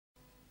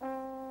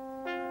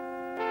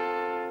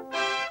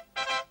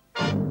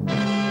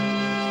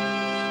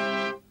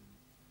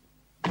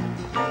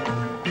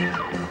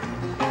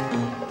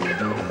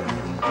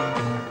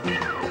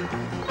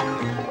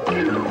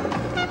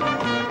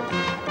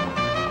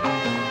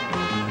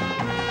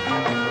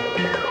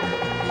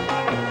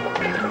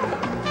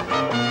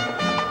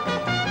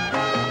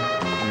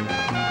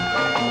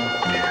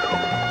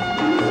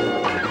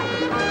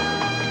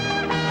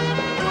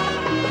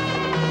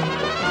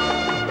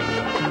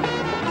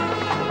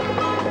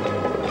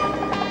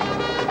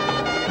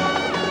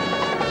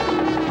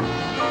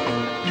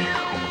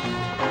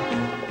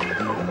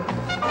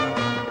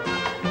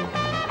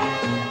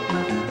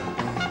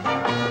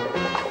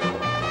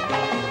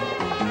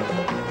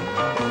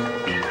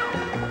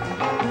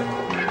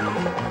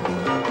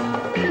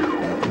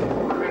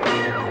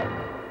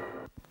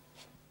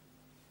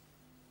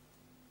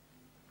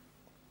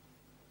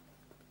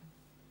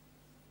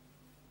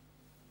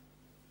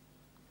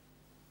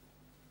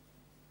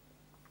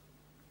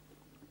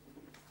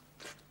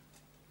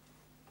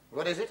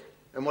What is it?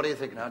 And what do you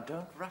think? Now,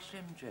 don't rush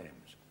him,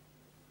 James.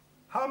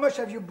 How much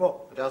have you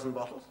bought? A dozen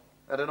bottles.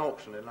 At an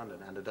auction in London,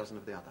 and a dozen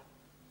of the other.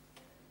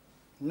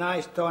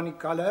 Nice tawny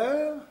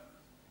color.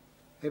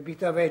 A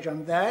bit of age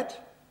on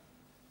that.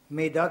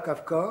 Médoc,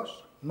 of course.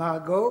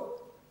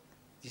 Margot.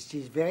 This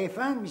is very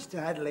fine,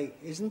 Mr. Hadleigh,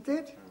 isn't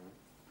it?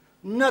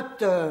 Not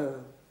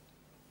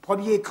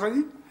premier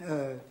cru,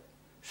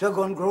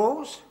 second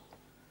gross.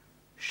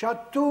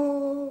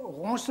 Château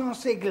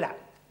Ronson-Séglat,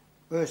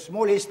 a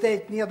small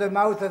estate near the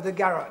mouth of the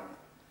Garonne,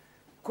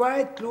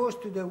 quite close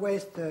to the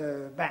west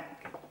bank.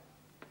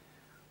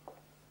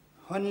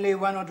 Only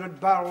 100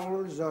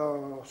 barrels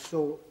or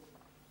so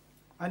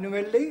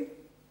annually.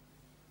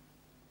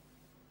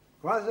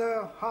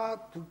 Rather hard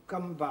to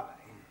come by.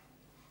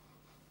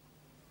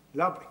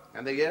 Lovely.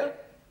 And the year?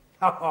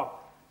 Oh,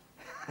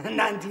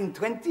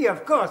 1920,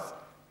 of course,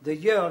 the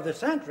year of the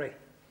century.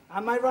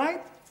 Am I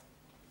right?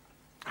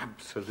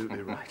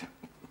 Absolutely right.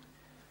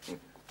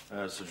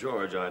 Sir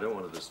George, I don't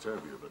want to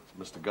disturb you, but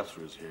Mr.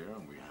 Guthrie is here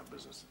and we have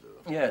business to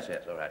do. Yes,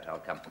 all right, I'll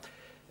come.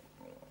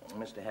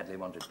 Mr. Hadleigh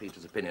wanted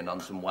Peter's opinion on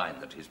some wine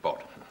that he's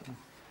bought.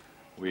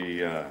 We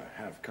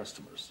have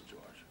customers, Sir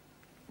George.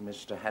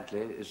 Mr.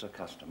 Hadleigh is a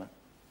customer.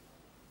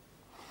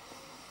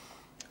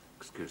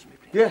 Excuse me,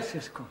 please. Yes,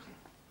 of course.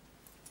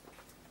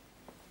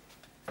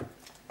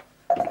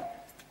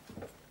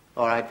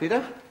 All right,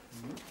 Peter.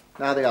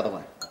 Now the other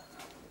one.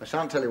 I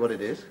shan't tell you what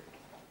it is.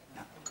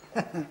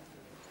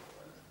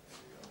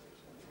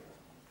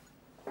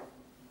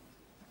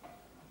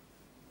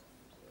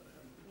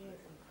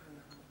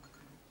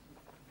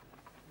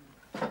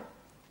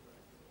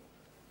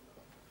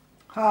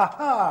 Ha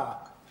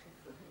ha!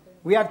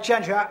 We have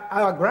changed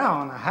our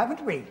ground,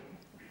 haven't we?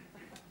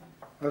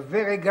 A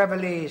very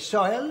gravelly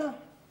soil,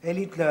 a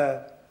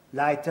little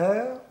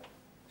lighter,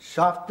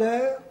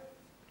 softer,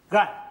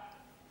 Grave.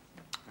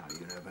 Oh,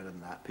 you know better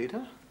than that,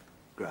 Peter.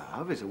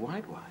 Grave is a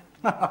white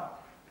wine.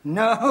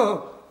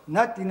 No,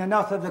 not in the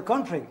north of the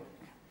country.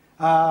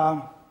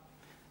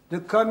 The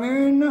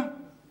commune,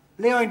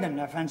 Leonen,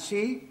 I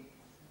fancy,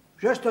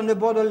 just on the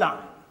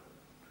borderline.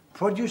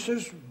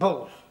 Produces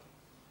both.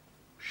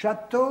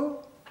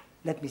 Chateau,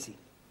 let me see.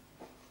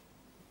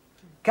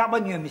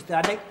 Carbonieux, Mr.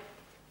 Hadleigh.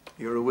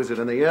 You're a wizard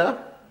in the year?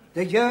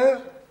 The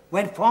year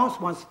when France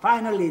was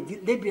finally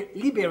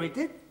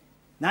liberated,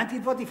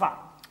 1945.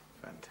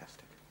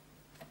 Fantastic.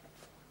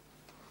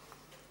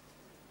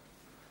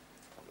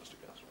 Mr.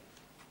 Guthrie.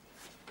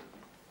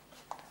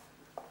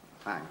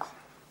 Thanks.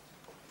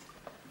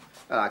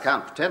 Well, I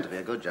can't pretend to be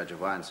a good judge of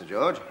wine, Sir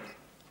George.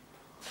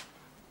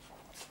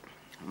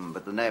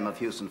 But the name of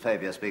Hewson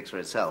Fabius speaks for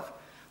itself.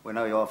 We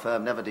know your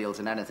firm never deals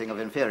in anything of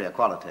inferior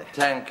quality.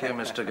 Thank you,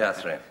 Mr.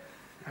 Guthrie.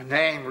 A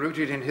name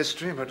rooted in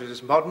history, but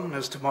as modern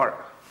as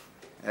tomorrow.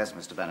 Yes,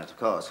 Mr. Bennet, of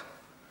course.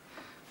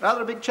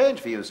 Rather a big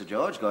change for you, Sir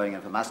George, going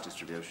in for mass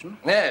distribution.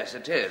 Yes,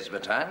 it is,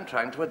 but I'm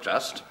trying to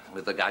adjust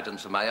with the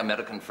guidance of my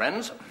American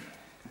friends.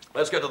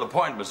 Let's get to the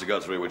point, Mr.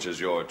 Guthrie, which is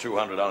your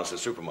 200 ounces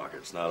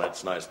supermarkets. Now,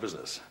 that's nice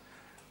business.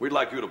 We'd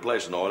like you to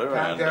place an order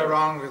Can't go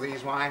wrong with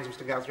these wines,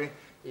 Mr. Guthrie.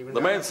 Even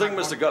the though main thing,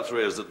 I Mr.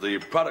 Guthrie, is that the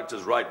product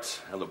is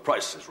right and the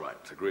price is right.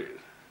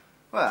 Agreed.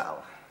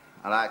 Well,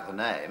 I like the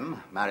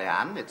name,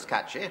 Marianne. It's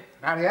catchy.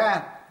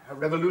 Marianne, a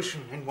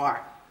revolution in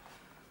wine.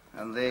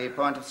 And the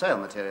point of sale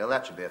material,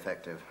 that should be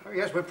effective. Oh,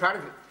 yes, we're proud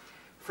of it.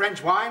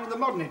 French wine with the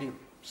modern idiom.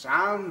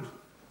 Sound,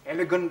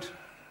 elegant,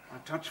 a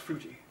touch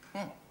fruity.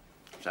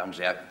 Sounds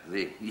like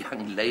the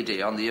young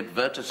lady on the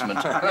advertisement.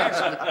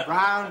 Yes,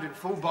 round and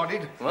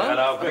full-bodied. Well,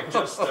 now, Vic,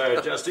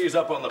 just ease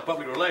up on the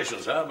public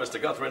relations, huh?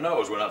 Mr. Guthrie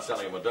knows we're not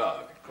selling him a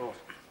dog. Of course.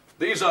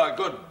 These are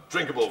good,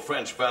 drinkable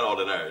French vin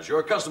ordinaires.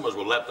 Your customers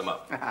will lap them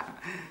up.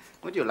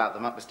 Would you lap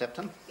them up, Miss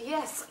Tipton?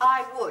 Yes,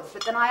 I would,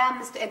 but then I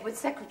am Mr. Edwards'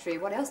 secretary.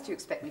 What else do you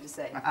expect me to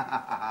say?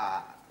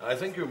 I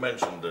think you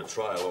mentioned a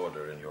trial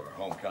order in your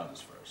home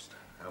counties first.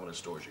 How many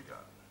stores you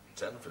got?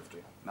 10,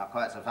 15? Not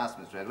quite so fast,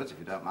 Mr. Edwards, if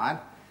you don't mind.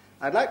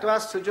 I'd like to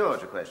ask Sir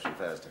George a question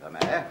first, if I may.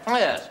 Oh,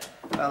 yes.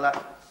 Well,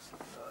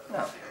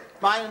 no.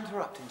 Mind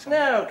interrupting something?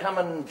 No, come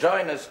and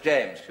join us,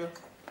 James. Sure.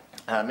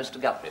 Mr.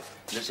 Guthrie,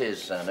 this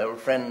is an old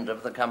friend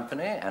of the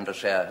company and a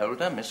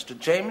shareholder, Mr.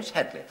 James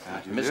Hadleigh.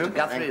 Mr.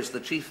 Guthrie is the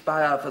chief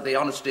buyer for the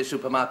Honesty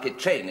supermarket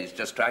chain. He's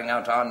just trying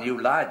out our new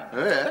line.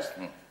 Oh, yes?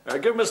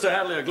 Give Mr.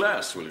 Hadleigh a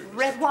glass, will you?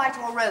 Red, white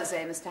or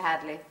rosé, Mr.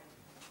 Hadleigh?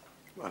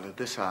 Well, at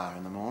this hour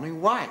in the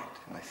morning, white,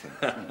 I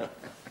think.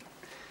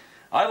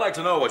 I'd like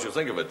to know what you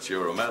think of it.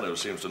 You're a man who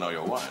seems to know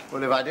your wine.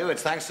 Well, if I do,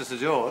 it's thanks to Sir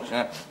George.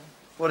 Yeah.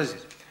 What is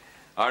it?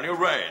 Our new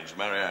range,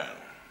 Marianne.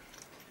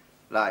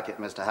 Like it,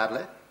 Mr.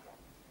 Hadleigh?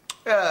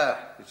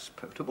 It's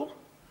potable.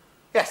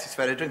 Yes, it's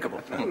very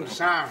drinkable.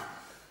 Sound,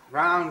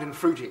 round and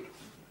fruity.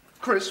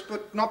 Crisp,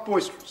 but not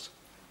boisterous.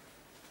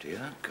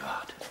 Dear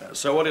God.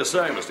 So what do you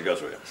say, Mr.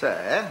 Guthrie?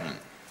 Sir?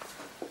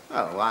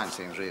 Well, wine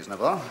seems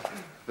reasonable.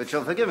 But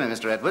you'll forgive me,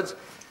 Mr. Edwards.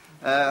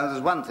 There's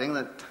one thing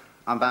that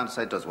I'm bound to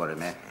say does worry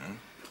me.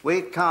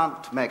 We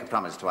can't make a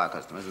promise to our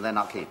customers and then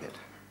not keep it.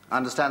 I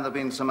understand there have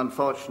been some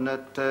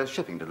unfortunate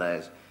shipping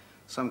delays.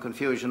 some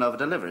confusion over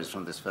deliveries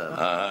from this firm.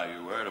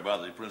 You heard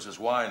about the Princess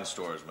Wine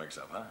Stores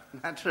mix-up, huh?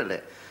 Naturally.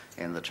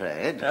 In the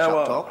trade, Yeah, shop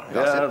well, talk,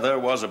 gossip. yeah, there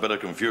was a bit of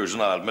confusion,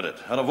 I'll admit it.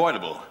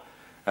 Unavoidable.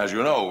 As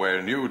you know,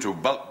 we're new to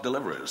bulk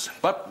deliveries,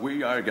 but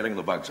we are getting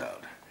the bugs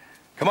out.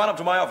 Come on up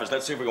to my office.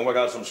 Let's see if we can work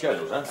out some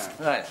schedules, huh?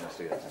 Right,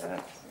 Mr.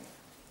 Gazette.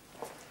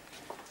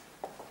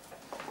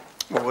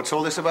 Well, what's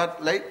all this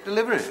about late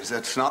deliveries?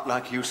 That's not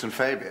like Hewson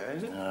Fabian,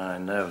 is it? I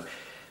know.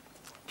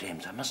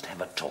 James, I must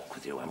have a talk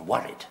with you. I'm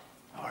worried.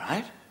 All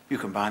right. You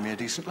can buy me a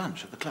decent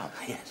lunch at the club.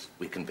 Yes,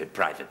 we can be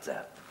private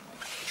there.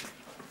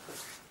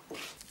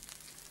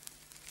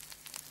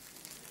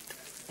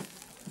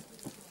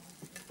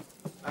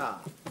 Ah,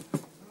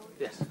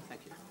 yes,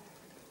 thank you.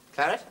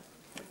 Claret?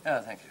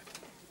 Oh, thank you.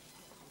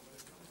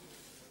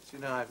 Do you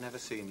know, I've never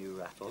seen you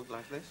rattled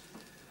like this.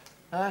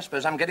 I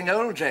suppose I'm getting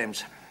old,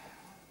 James.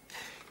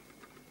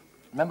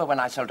 Remember when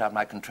I sold out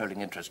my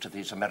controlling interest to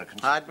these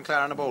Americans? Hyde,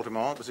 McLaren of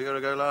Baltimore. It was a year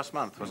ago last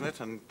month, wasn't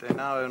it? And they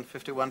now own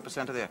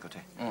 51% of the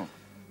equity. Mm.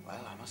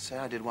 Well, I must say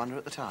I did wonder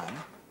at the time.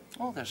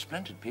 Oh, they're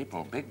splendid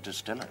people, big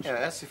distillers.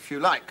 Yes, if you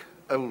like.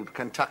 Old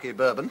Kentucky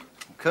bourbon.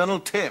 Colonel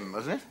Tim,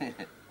 wasn't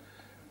it?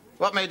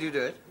 What made you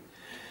do it?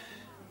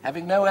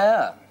 Having no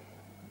heir.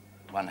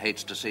 One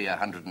hates to see a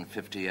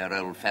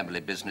 150-year-old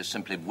family business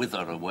simply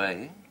wither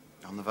away.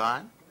 On the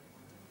vine?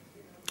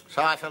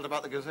 So I felt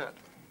about the Gazette.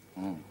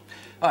 Mm.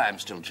 Oh, I'm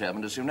still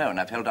chairman, as you know, and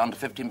I've held on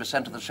to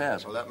 15% of the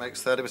shares. Well, that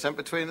makes 30%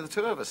 between the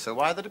two of us. So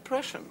why the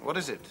depression? What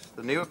is it?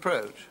 The new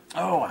approach?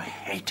 Oh, I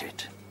hate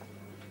it.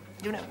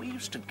 You know, we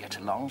used to get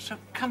along so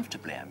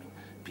comfortably. I mean,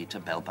 Peter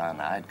Belbar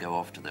and I'd go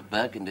off to the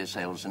Burgundy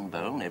sales in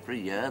Beaune every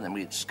year, then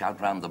we'd scout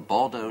round the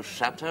Bordeaux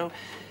chateau.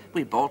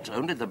 We bought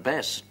only the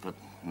best, but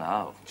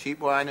now...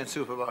 Cheap wine in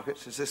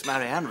supermarkets. It's this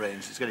Marianne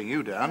range that's getting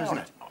you down, isn't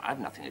it? I've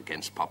nothing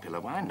against popular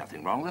wine,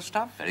 nothing wrong with the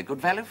stuff. Very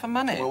good value for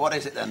money. Well, what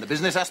is it then? The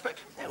business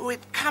aspect? Oh,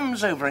 it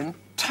comes over in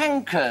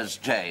tankers,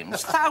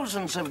 James.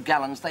 Thousands of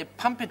gallons. They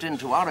pump it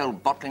into our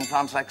old bottling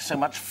plants like so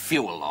much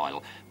fuel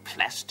oil.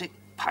 Plastic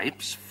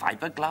pipes,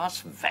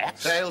 fiberglass,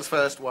 vats. Sales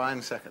first,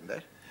 wine second, eh?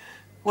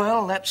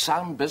 Well, that's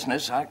sound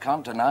business. I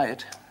can't deny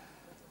it.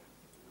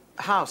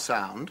 How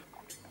sound?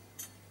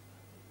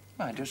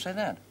 Why do you say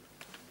that?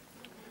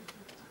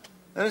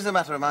 There is the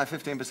matter of my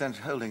 15%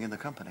 holding in the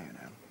company, you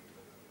know.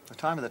 At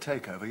the time of the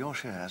takeover, your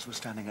shares were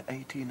standing at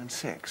 18 and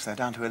 6. They're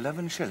down to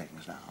 11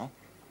 shillings now.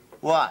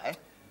 Why?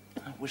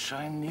 I wish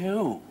I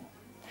knew.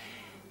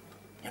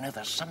 You know,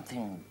 there's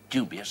something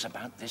dubious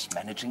about this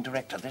managing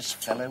director, this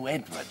fellow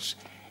Edwards.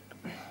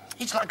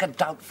 He's like a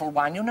doubtful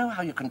wine. You know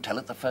how you can tell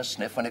at the first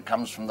sniff when it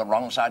comes from the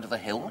wrong side of the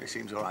hill? He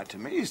seems all right to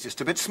me. He's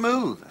just a bit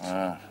smooth.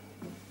 You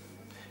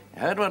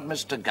heard what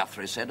Mr.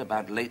 Guthrie said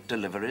about late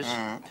deliveries?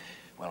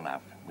 Well,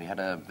 now, we had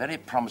a very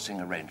promising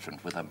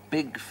arrangement with a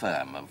big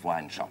firm of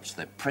wine shops,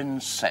 the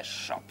Princess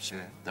shops.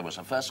 Yeah. There was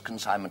a first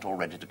consignment all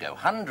ready to go,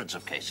 hundreds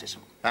of cases.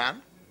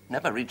 And?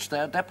 Never reached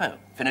their depot.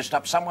 Finished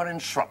up somewhere in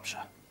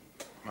Shropshire.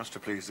 Must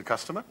have pleased the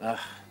customer.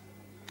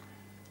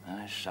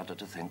 I shudder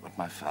to think what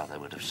my father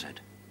would have said.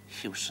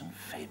 Hewson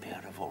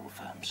Fabian of all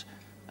firms.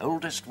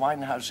 Oldest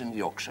wine house in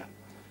Yorkshire.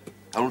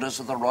 Holders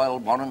of the royal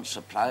warrant,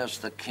 suppliers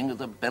to the King of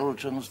the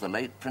Belgians, the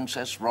late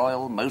Princess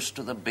Royal, most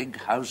of the big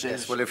houses.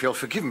 Yes, well, if you'll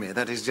forgive me,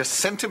 that is just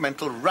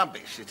sentimental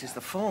rubbish. It is the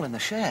fall in the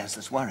shares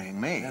that's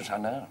worrying me. Yes, I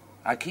know.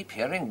 I keep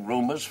hearing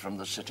rumours from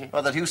the city.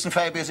 Well, that Hewson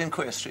Fabian's in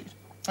Queer Street.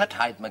 That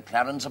Hyde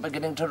McLarens are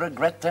beginning to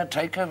regret their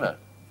takeover.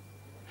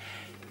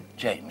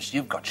 James,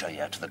 you've got your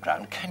ear to the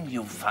ground. Can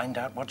you find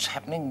out what's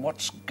happening,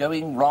 what's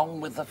going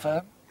wrong with the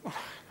firm?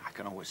 I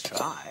can always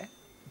try.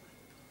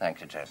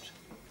 Thank you, James.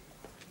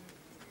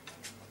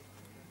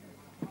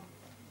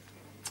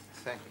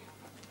 Thank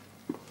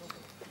you.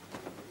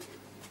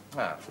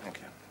 Ah, thank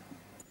you.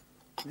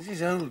 This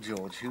is old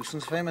George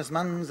Hewson's famous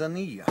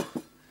manzanilla.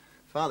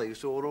 Father used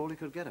to order all he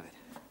could get of it.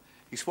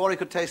 He swore he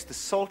could taste the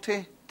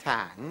salty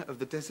tang of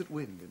the desert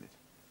wind in it.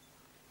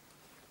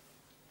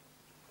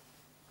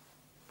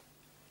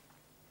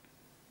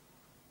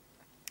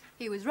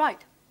 He was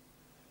right.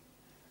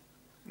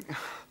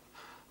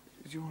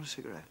 Did you want a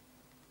cigarette?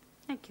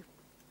 Thank you.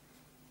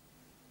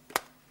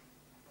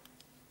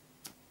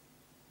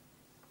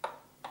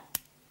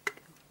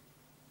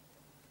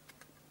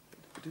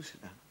 Do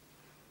sit down.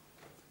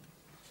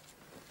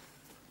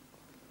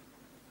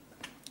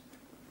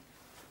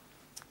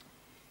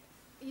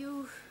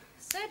 You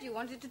said you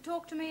wanted to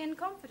talk to me in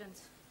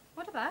confidence.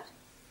 What about?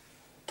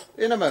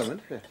 In a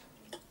moment, yes.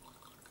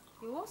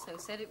 You also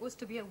said it was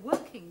to be a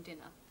working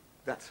dinner.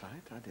 That's right,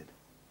 I did.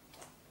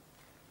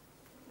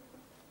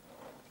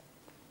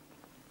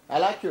 I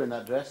like you in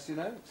that dress, you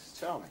know. It's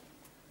charming.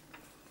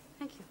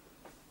 Thank you.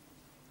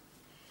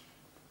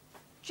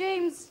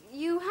 James,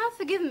 you have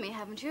forgiven me,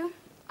 haven't you?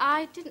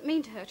 I didn't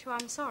mean to hurt you.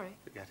 I'm sorry.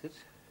 Forget it.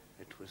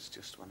 It was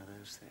just one of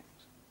those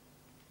things.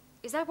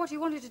 Is that what you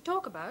wanted to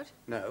talk about?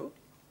 No.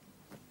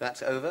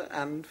 That's over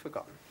and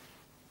forgotten.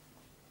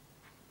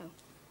 Oh,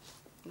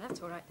 that's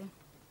all right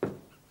then.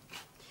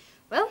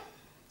 Well,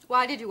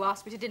 why did you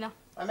ask me to dinner?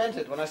 I meant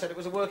it when I said it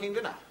was a working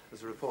dinner.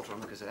 As a reporter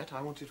on the Gazette,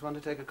 I want you to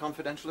undertake a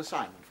confidential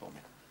assignment for me.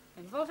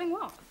 Involving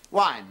what?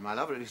 Wine, my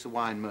love, or at least a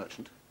wine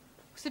merchant.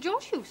 Sir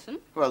George Hewson?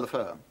 Well, the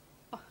firm.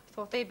 Oh, I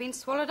thought they'd been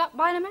swallowed up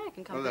by an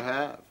American company. Well, they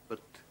have, but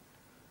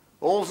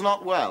all's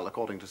not well,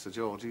 according to Sir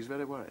George. He's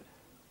very worried.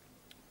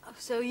 Oh,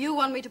 so you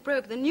want me to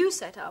broker the new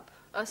setup,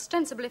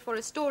 ostensibly for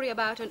a story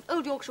about an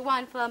old Yorkshire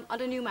wine firm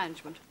under new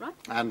management, right?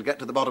 And get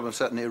to the bottom of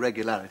certain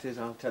irregularities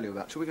I'll tell you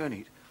about. Shall we go and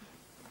eat?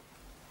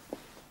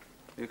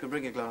 You can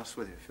bring your glass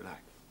with you if you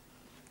like.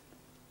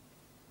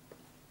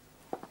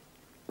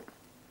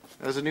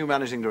 There's a new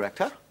managing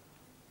director,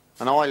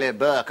 an oily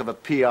Burke of a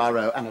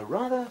PRO, and a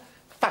rather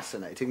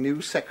fascinating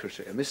new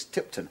secretary, a Miss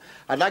Tipton.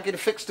 I'd like you to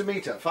fix to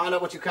meet her. Find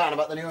out what you can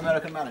about the new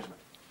American management.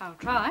 I'll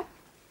try.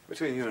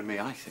 Between you and me,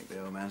 I think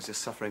the old man's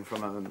just suffering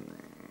from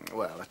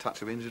a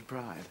touch of injured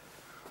pride.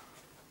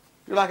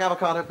 You like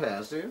avocado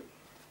pears, do you?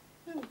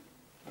 Mm.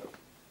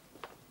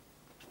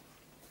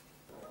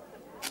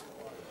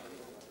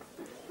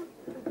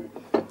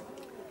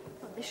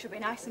 Well, this should be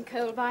nice and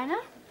cold by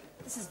now.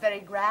 This is very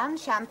grand.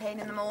 Champagne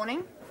in the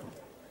morning.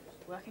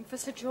 Working for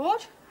Sir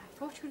George? I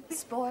thought you'd be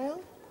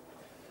spoiled.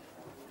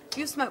 Do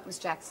you smoke, Miss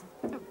Jackson?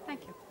 Oh,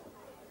 thank you.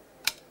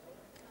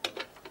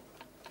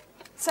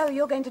 So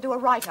you're going to do a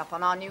write-up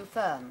on our new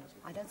firm.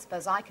 I don't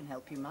suppose I can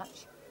help you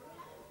much.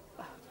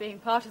 Well, being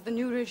part of the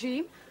new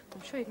regime,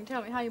 I'm sure you can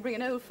tell me how you bring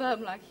an old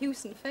firm like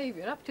Hewson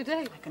Fabian up to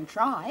date. I can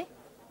try.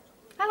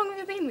 How long have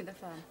you been with the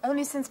firm?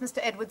 Only since Mr.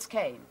 Edwards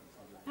came.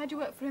 How'd you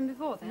work for him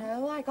before then?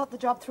 No, I got the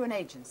job through an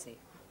agency.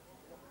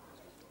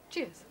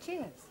 Cheers.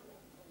 Cheers.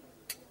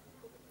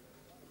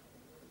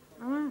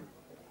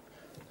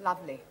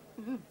 Lovely.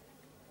 Mm-hmm.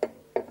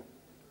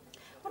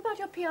 What about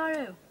your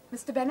PRO?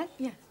 Mr. Bennett?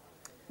 Yes.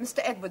 Mr.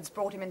 Edwards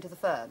brought him into the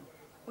firm.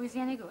 Was he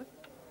any good?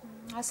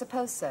 I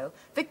suppose so.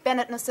 Vic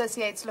Bennett and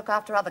Associates look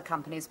after other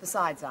companies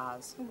besides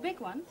ours. Big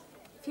ones?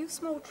 A few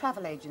small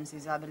travel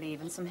agencies, I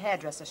believe, and some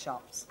hairdresser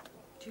shops.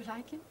 Do you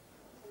like him?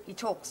 He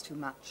talks too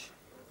much.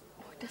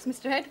 Oh, does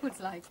Mr. Edwards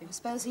like him? I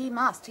suppose he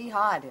must. He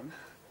hired him.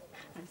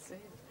 I see.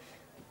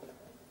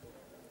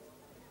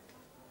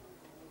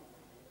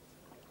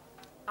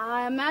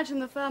 I imagine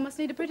the firm must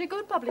need a pretty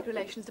good public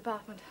relations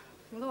department,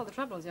 with all the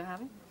troubles you're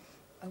having.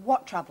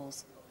 What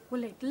troubles?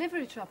 Well,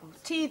 delivery troubles.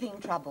 Teething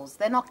troubles.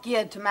 They're not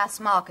geared to mass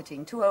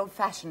marketing, too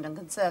old-fashioned and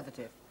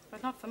conservative.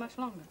 But not for much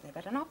longer. They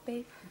better not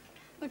be.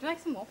 Would you like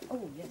some more?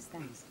 Oh, yes,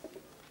 thanks.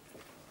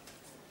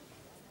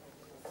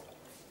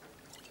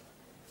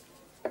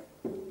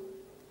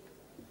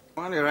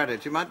 While you're at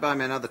it, you might buy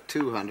me another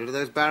 200 of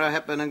those Barrow,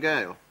 Hepburn and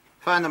Gale.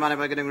 Find the money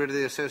by getting rid of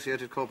the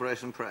Associated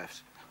Corporation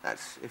Press.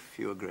 That's if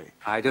you agree.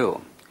 I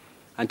do.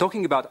 And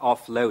talking about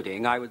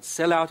offloading, I would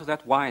sell out of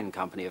that wine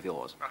company of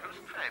yours.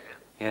 Hewson Fabian?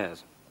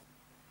 Yes.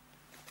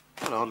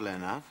 Well, oddly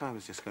enough, I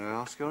was just going to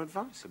ask your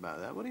advice about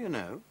that. What do you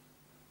know?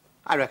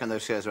 I reckon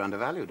those shares are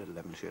undervalued at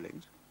 11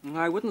 shillings.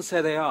 I wouldn't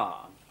say they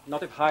are.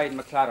 Not if Hyde and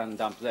McLaren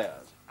dump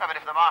theirs. No, but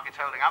if the market's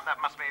holding up, that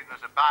must mean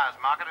there's a buyer's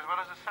market as well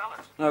as a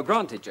seller's. No,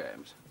 granted,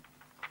 James.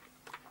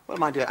 Well,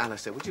 my dear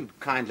Alistair, would you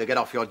kindly get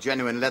off your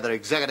genuine leather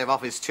executive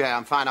office chair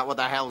and find out what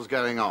the hell's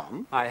going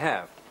on? I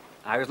have.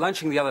 I was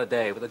lunching the other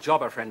day with a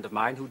jobber friend of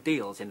mine who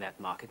deals in that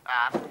market.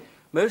 And?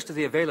 Most of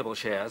the available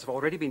shares have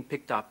already been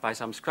picked up by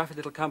some scruffy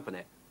little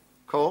company.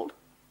 Called?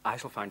 I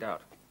shall find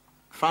out.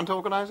 Front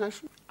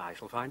organisation? I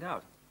shall find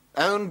out.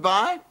 Owned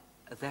by?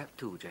 That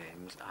too,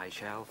 James. I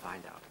shall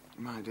find out.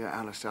 My dear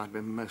Alistair, I'd be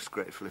most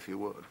grateful if you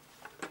would.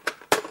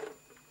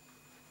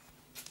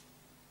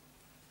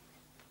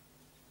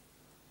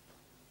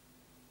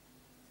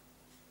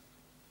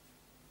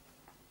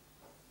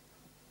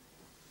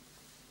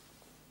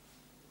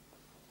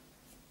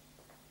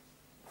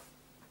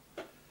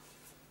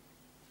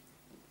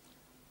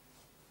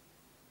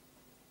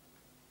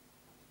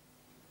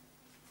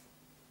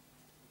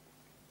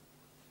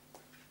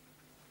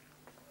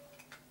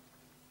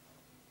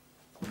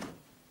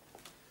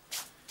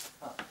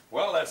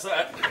 Well, that's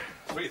that.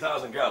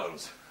 3,000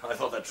 gallons. I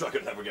thought that truck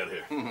would never get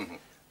here.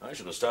 I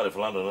should have started for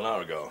London an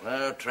hour ago.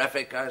 No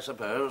traffic, I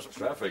suppose.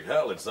 Traffic?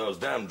 Hell, it's those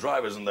damn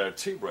drivers and their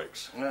tea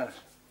breaks. Yes.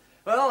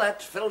 Well,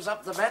 that fills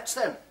up the vats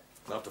then.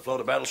 Enough to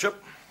float a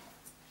battleship.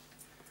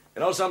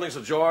 You know something,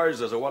 Sir George?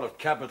 There's a lot of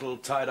capital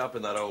tied up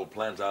in that old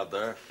plant out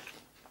there.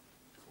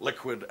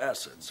 Liquid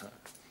acids, huh?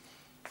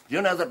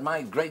 You know that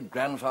my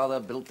great-grandfather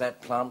built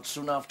that plant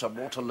soon after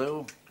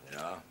Waterloo?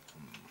 Yeah.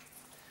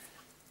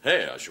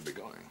 Hey, I should be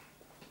going.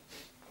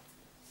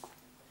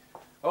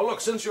 Oh,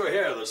 look, since you're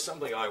here, there's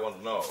something I want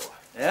to know.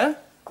 Yeah?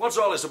 What's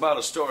all this about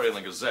a story in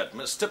the Gazette?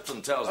 Miss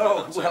Tipton tells me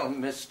Oh, that... well,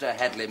 Mr.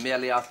 Hadleigh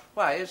merely asked...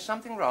 Why, is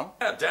something wrong?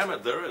 Yeah, damn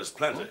it, there is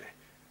plenty.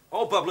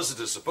 All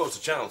publicity is supposed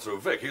to channel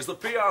through Vic. He's the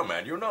PR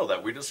man. You know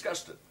that. We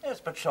discussed it.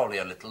 Yes, but surely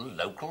a little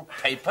local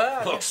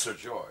paper... Look, Sir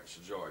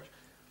George,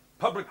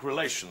 public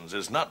relations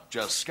is not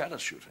just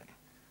scattershooting.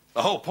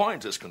 The whole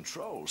point is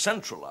control,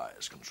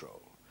 centralized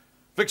control.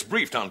 Vic's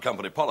briefed on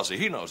company policy.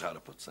 He knows how to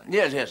put things.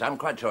 Yes, I'm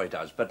quite sure he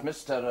does. But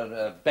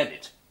Mr.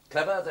 Bennett,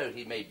 clever though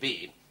he may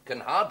be, can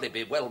hardly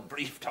be well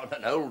briefed on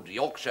an old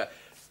Yorkshire...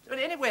 But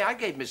anyway, I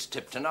gave Miss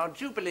Tipton our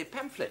Jubilee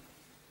pamphlet.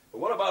 But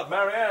what about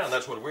Marianne?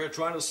 That's what we're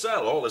trying to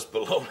sell. All this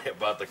baloney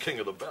about the King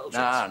of the Belgians.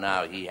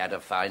 No, he had a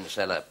fine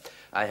cellar.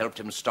 I helped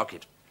him stock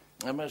it.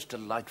 A most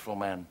delightful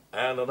man.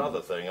 And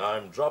another thing,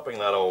 I'm dropping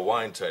that old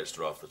wine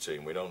taster off the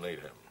team. We don't need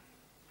him.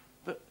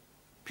 But,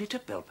 Peter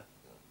Belber,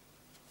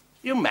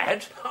 you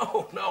mad?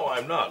 Oh, no,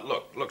 I'm not.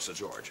 Look, Sir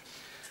George.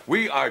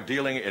 We are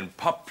dealing in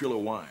popular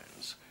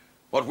wines.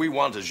 What we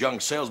want is young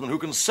salesmen who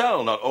can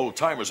sell, not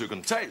old-timers who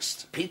can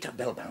taste. Peter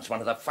Belburn's one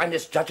of the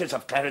finest judges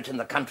of claret in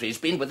the country. He's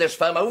been with this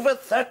firm over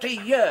 30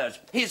 years.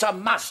 He's a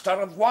master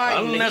of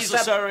wine.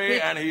 Unnecessary,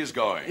 and he's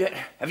going.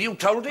 Have you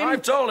told him?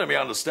 I've told him, he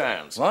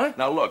understands. What?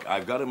 Now, look,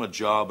 I've got him a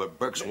job at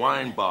Burke's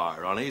Wine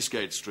Bar on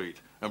Eastgate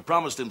Street and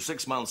promised him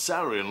 6 months'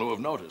 salary in lieu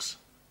of notice.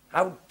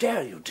 How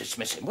dare you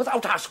dismiss him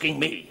without asking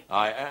me?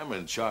 I am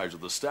in charge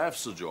of the staff,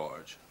 Sir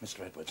George.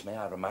 Mr. Edwards, may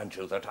I remind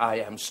you that I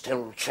am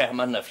still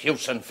chairman of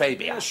Hewson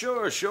Fabia? Yeah,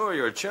 sure,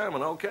 you're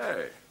chairman,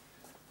 okay.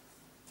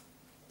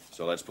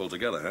 So let's pull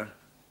together, huh?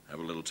 Have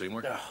a little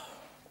teamwork?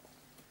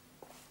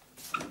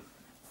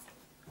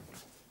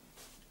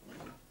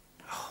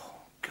 Oh,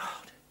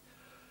 God.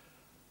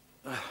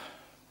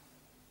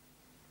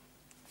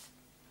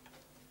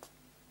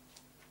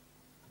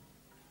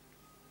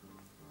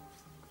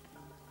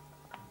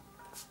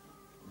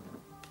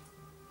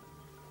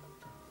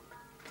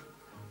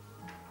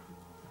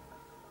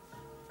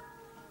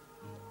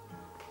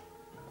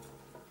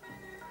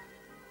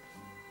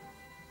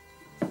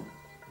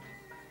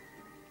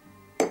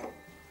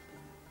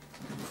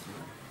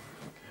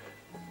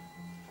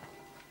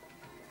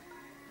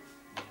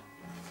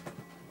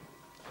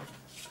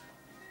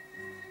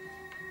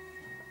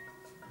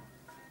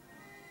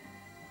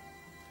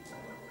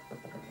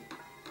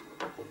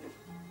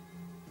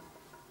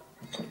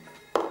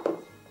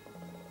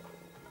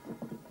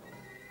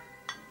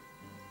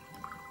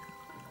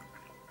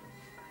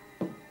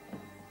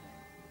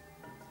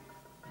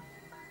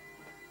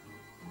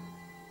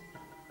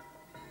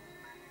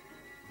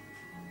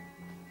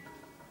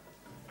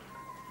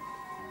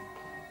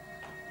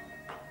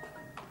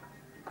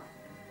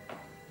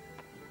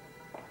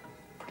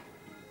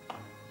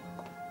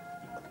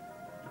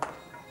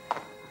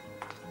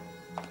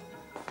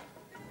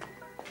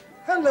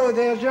 Hello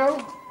there,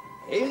 Joe.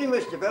 Evening,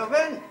 Mr.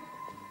 Belvin.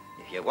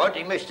 If you're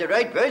wanting Mr.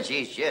 Edwards,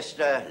 he's just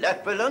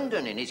left for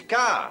London in his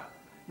car.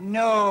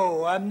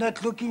 No, I'm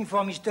not looking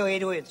for Mr.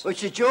 Edwards. But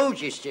Sir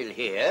George is still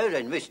here,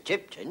 and Miss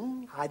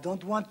Tipton. I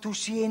don't want to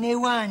see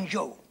anyone,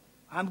 Joe.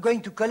 I'm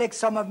going to collect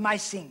some of my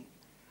things.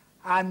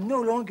 I'm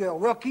no longer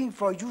working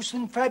for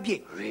Hewson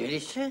Fabier. Really,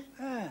 sir?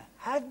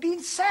 I've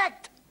been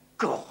sacked.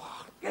 God.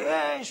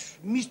 Yes,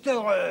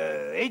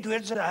 Mr.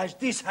 Edwards has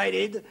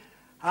decided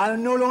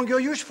I'm no longer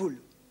useful.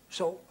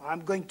 So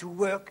I'm going to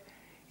work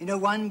in a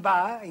wine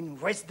bar in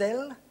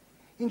Westdale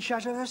in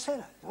charge of a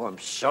cellar. Oh, I'm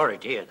sorry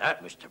to hear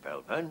that, Mr.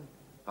 Belvin.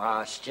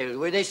 Still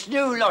with this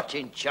new lot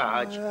in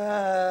charge.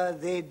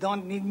 They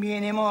don't need me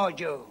anymore,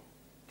 Joe.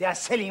 They are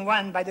selling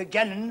wine by the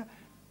gallon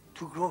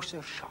to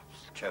grocer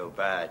shops. Too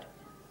bad.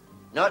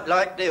 Not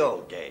like the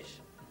old days.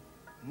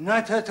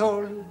 Not at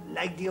all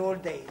like the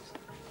old days.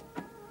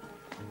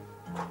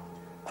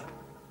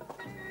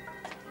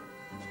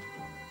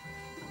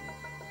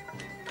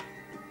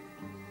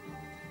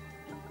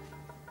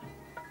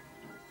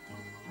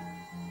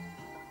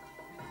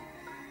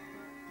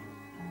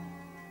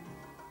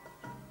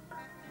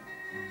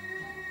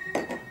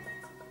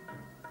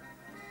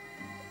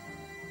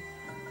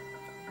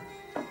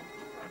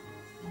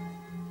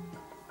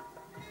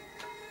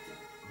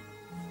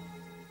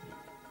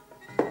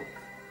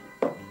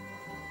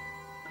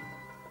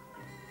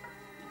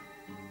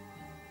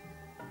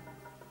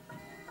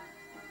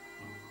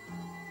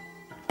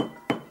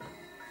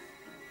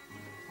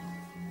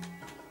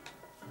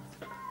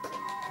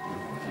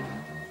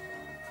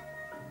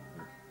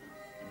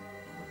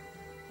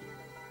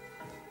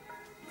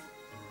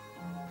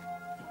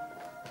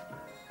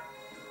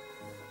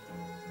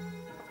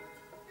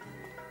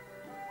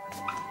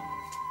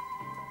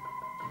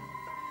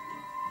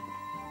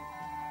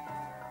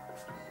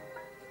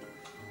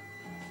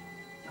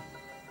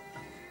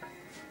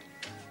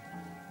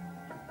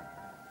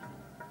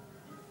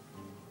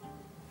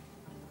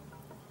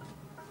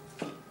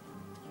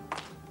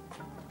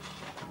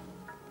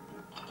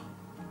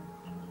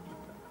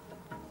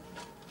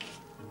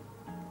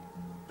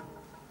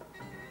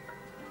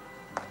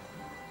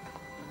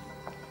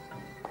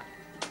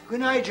 Good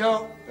night,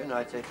 Joe. Good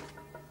night, sir.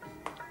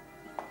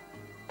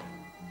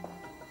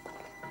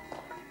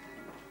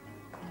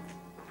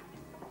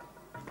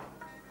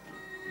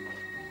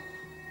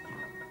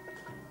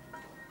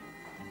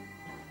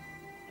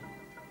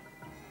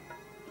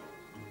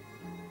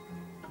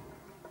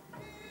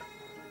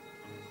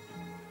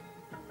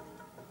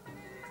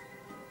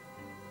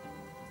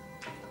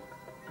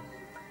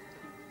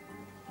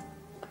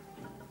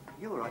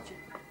 You all right, sir?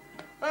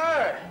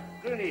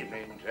 Good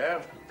evening,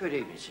 sir. Good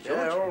evening, Sir George.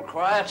 Yeah, all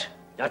quiet?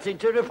 Nothing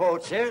to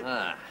report,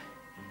 sir.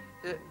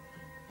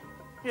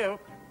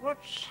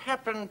 What's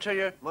happened to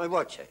your... My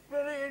what, sir?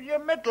 Your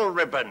medal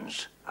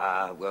ribbons?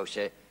 Well,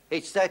 sir,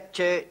 it's that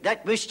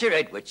Mr.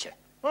 Edwards, sir.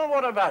 Well,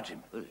 what about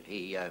him? Well,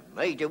 he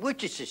made a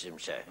witticism,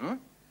 sir.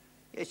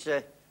 Yes,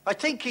 sir. I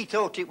think he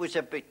thought it was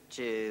a bit,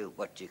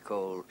 what do you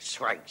call,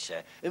 swank,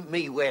 sir.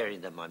 Me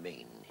wearing them, I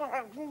mean.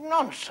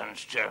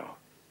 Nonsense, Joe.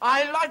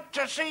 I like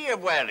to see you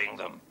wearing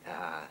them.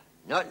 Ah,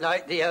 not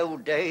like the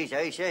old days,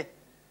 eh, sir?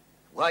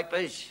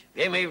 Wipers,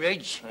 Vimy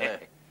Ridge.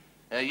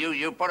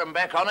 You put them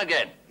back on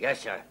again?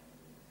 Yes, sir.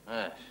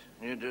 Yes,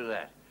 you do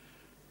that.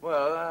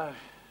 Well,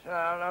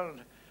 I'll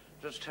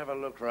just have a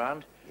look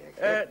round.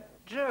 Yes,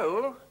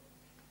 Joe,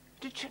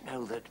 did you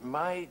know that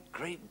my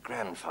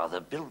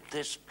great-grandfather built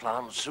this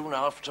plant soon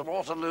after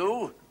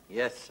Waterloo?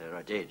 Yes, sir,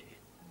 I did.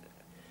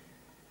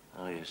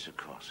 Oh, yes, of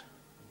course.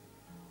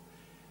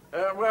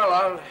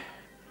 Well,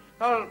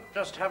 I'll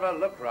just have a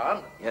look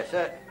round. Yes,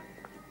 sir.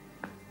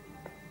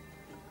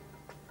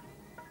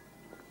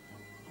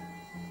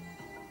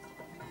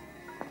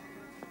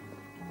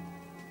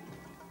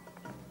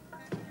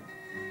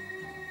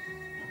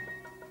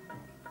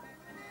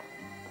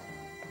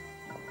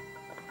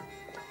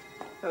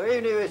 Oh,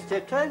 evening, Miss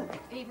Tipton.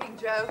 Evening,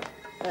 Joe.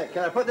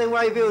 Can I put them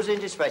waybills in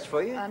dispatch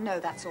for you? No,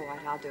 that's all right.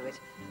 I'll do it.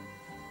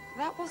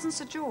 That wasn't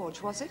Sir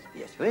George, was it?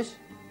 Yes, miss.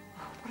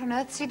 What on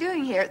earth's he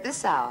doing here at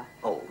this hour?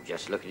 Oh,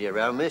 just looking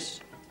around,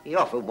 miss. He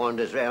often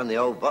wanders round the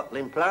old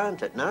bottling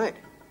plant at night.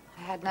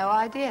 I had no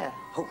idea.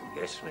 Oh,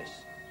 yes, miss.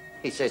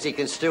 He says he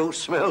can still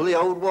smell the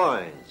old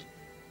wines.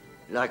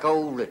 Like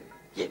old,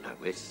 you know,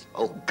 miss,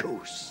 old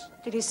goose.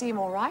 Did he seem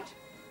all right?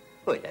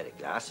 Well, he had a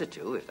glass or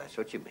two, if that's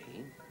what you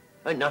mean.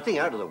 And nothing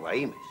out of the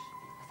way, miss.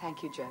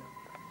 Thank you, Joe.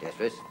 Yes,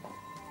 miss.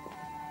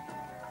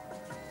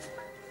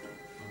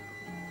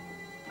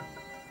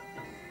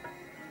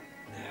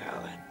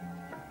 Now then.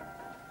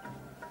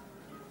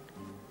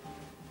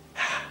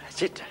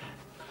 That's it.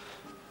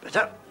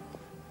 Better.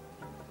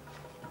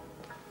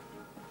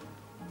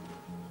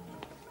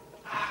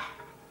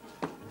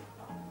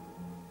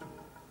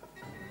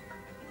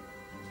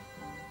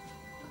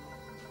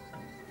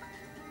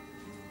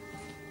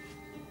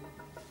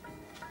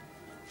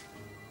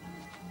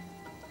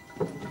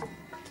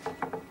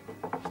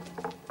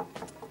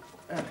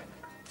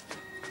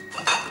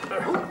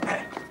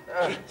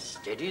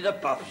 Steady the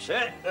buff,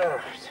 sir.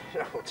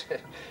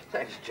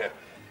 Thanks, Joe.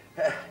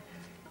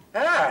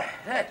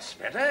 That's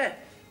better.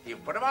 You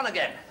put them on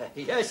again.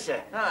 Yes,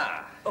 sir.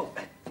 Oh,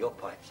 your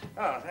pipes.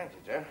 Oh, thank you,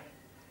 Joe.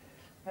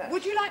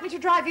 Would you like me to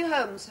drive you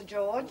home, Sir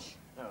George?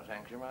 No,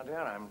 thank you, my dear.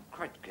 I'm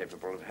quite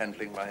capable of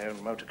handling my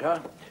own motor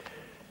car.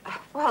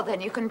 Well,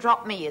 then you can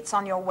drop me. It's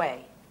on your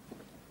way.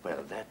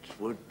 Well, that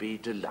would be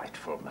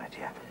delightful, my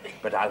dear.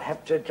 But I'll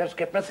have to just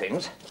get my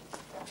things.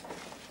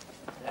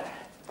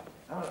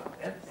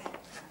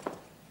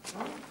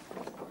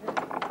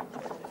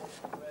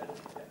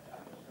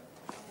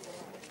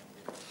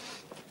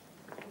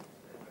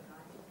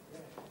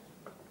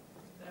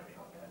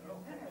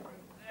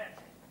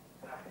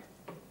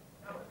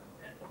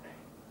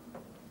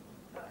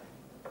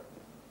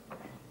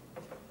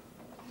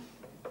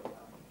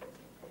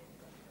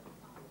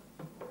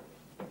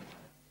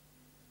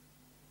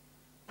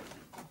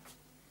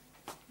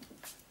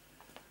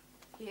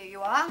 Here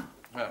you are.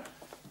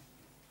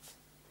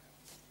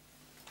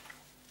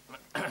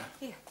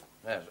 Here.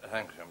 Yes,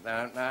 thank you.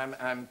 Now,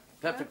 I'm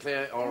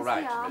perfectly all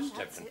right, Miss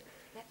Tipton.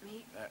 Let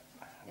me...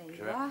 there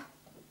sure. you are.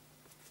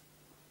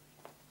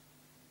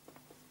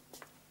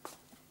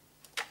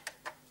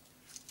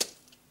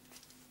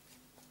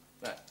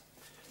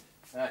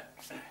 Right.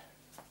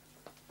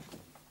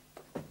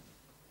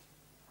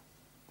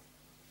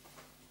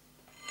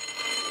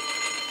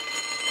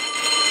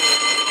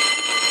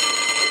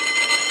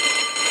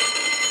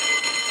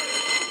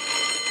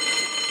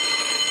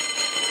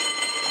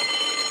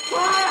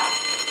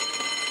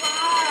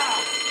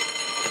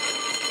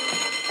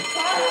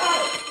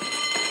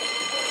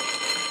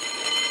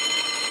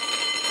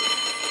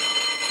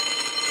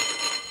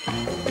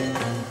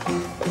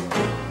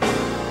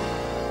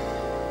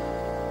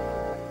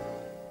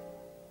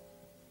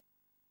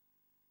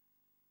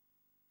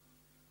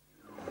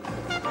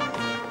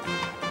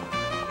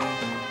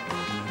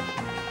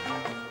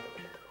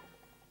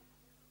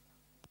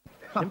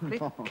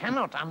 Simply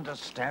cannot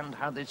understand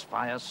how this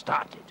fire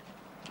started.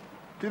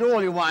 Did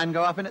all your wine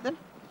go up in it, then?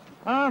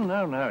 Oh,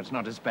 no, it's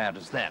not as bad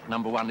as that.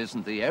 Number one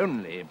isn't the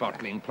only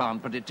bottling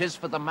plant, but it is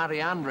for the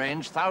Marianne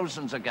range,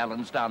 thousands of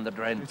gallons down the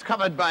drain. It's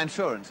covered by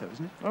insurance, though,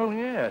 isn't it? Oh,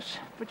 yes,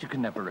 but you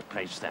can never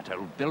replace that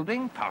old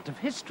building. Part of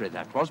history,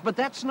 that was. But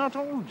that's not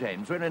all,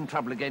 James. We're in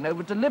trouble again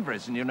over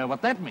deliveries, and you know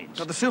what that means.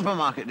 Got the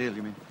supermarket deal,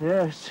 you mean?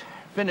 Yes,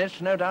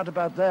 finished, no doubt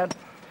about that.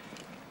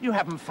 You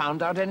haven't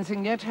found out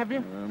anything yet, have you?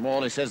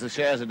 Morley says the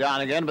shares are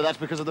down again, but that's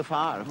because of the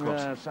fire, of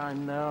course. Yes, I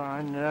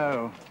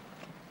know.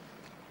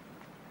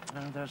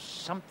 Now, there's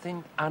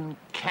something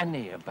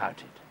uncanny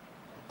about it.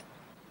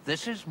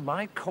 This is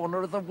my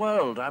corner of the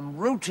world. I'm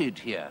rooted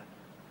here.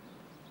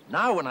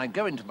 Now, when I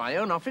go into my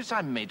own office,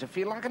 I'm made to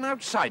feel like an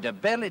outsider,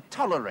 barely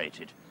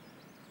tolerated.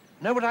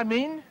 Know what I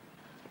mean?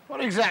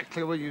 What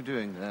exactly were you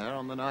doing there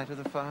on the night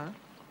of the fire?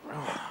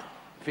 Oh,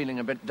 feeling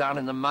a bit down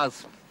in the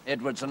mouth.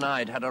 Edwards and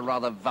I'd had a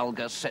rather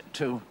vulgar set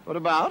to. What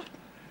about?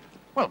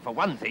 Well, for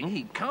one thing,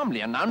 he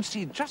calmly announced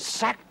he'd just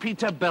sacked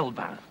Peter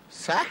Belbin.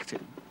 Sacked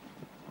him?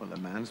 Well, the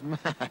man's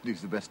mad.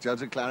 He's the best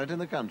judge of claret in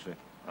the country.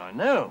 I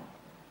know.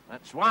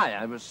 That's why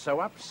I was so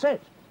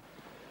upset.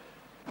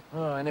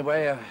 Oh,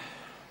 anyway,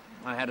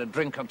 I had a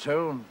drink or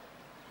two,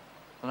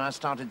 and I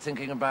started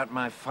thinking about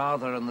my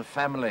father and the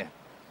family.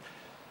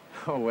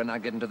 Oh, when I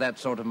get into that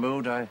sort of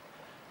mood, I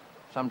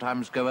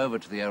sometimes go over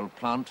to the old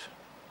plant,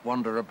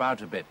 wander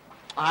about a bit.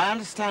 I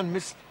understand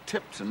Miss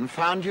Tipton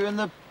found you in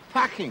the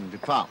packing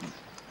department.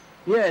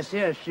 Yes,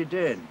 yes, she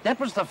did. That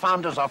was the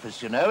founder's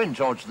office, you know, in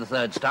George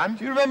III's time.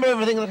 Do you remember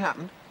everything that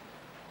happened?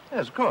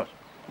 Yes, of course.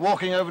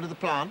 Walking over to the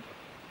plant?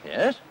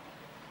 Yes?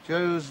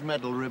 Joe's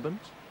medal ribbons?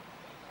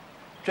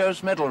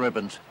 Joe's medal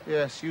ribbons?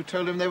 Yes, you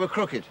told him they were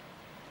crooked.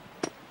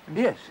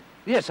 Yes,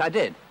 yes, I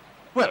did.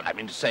 Well, I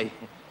mean to say,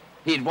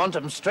 he'd want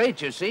them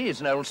straight, you see.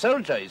 He's an old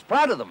soldier. He's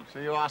proud of them. So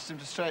you asked him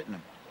to straighten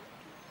them?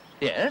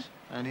 Yes.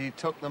 And he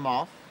took them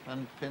off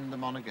and pinned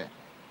them on again?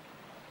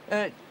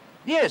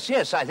 Yes,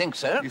 yes, I think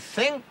so. You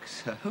think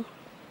so?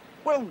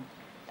 Well,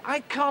 I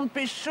can't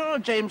be sure,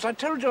 James. I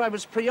told you I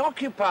was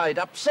preoccupied,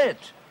 upset.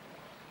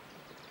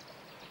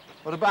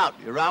 What about?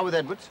 Your row with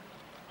Edwards?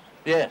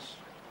 Yes.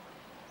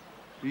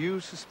 Do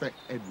you suspect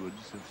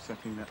Edwards of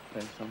setting that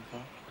place on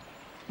fire?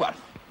 Well,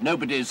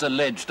 nobody's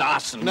alleged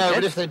arson. No, yet.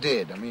 but if they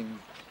did, I mean,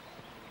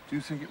 do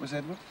you think it was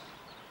Edwards?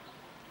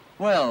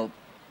 Well,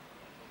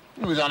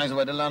 he was on his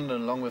way to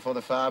London long before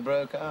the fire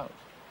broke out.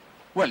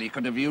 Well, he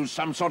could have used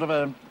some sort of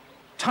a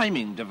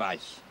timing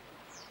device.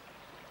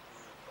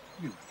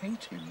 You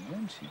hate him,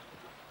 don't you?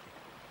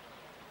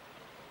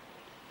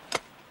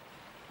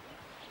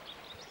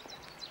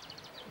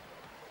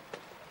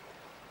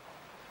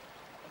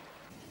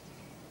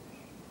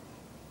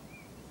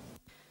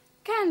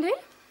 Candy,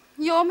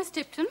 you're Miss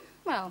Tipton.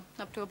 Well,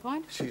 up to a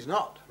point. She's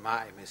not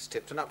my Miss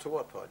Tipton. Up to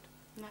what point?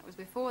 That was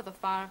before the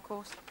fire, of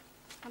course.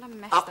 What a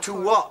mess. Up to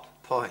what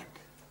point?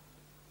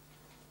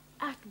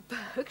 At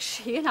Burke,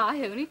 she and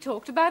I only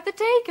talked about the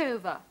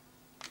takeover.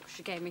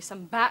 She gave me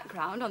some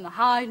background on the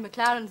Hyde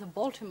McLarens of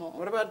Baltimore.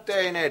 What about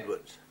Dane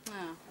Edwards?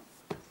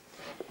 Oh.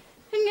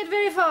 Didn't get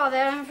very far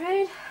there, I'm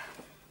afraid.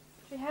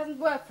 She hasn't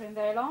worked for him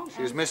very long.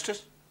 She was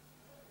mistress?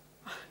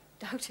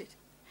 Doubt it.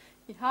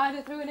 He hired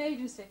her through an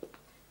agency.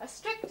 A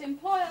strict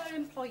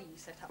employer-employee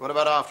setup. What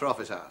about after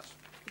office hours?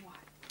 Why,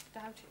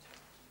 doubt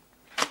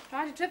it.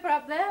 Tried to trip her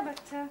up there,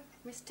 but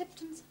Miss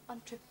Tipton's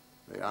untrippable.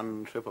 The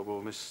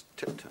untrippable Miss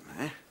Tipton,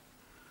 eh?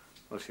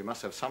 Well, she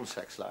must have some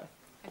sex life.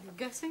 Are you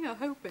guessing or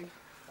hoping?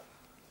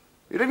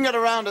 You didn't get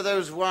around to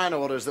those wine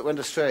orders that went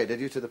astray, did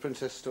you, to the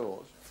Princess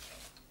stores?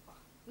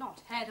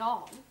 Not head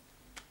on.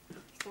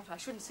 Thought I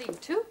shouldn't seem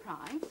too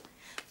prying.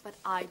 But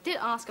I did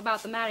ask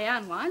about the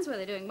Marianne wines, were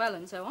they doing well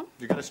and so on.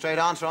 You got a straight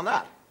answer on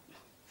that?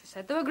 She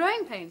said there were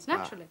growing pains,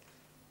 naturally.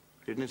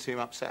 Didn't seem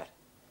upset.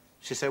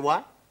 She say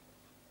why?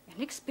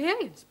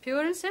 Inexperience,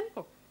 pure and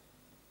simple.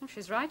 Well,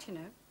 she's right, you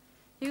know.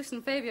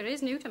 Hewson Fabian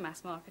is new to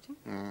mass marketing.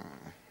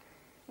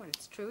 Well,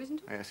 it's true, isn't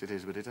it? Yes, it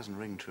is, but it doesn't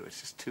ring true.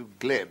 It's just too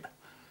glib.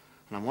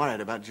 And I'm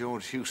worried about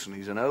George Hewson.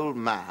 He's an old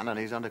man, and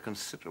he's under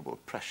considerable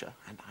pressure,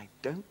 and I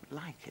don't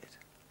like it.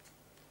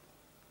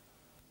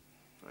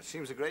 Well, it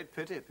seems a great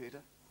pity, Peter.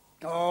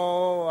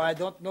 Oh, I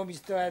don't know,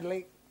 Mr.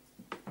 Hadleigh.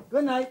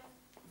 Good night.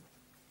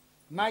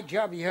 My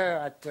job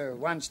here at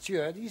One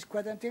Steward is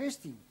quite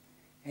interesting,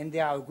 and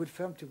they are a good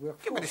firm to work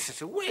for. Yeah, but it's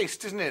just a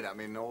waste, isn't it? I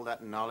mean, all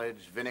that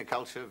knowledge,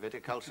 viniculture,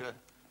 viticulture,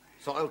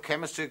 soil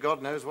chemistry,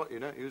 God knows what. You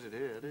don't use it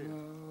here, do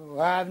you? Oh,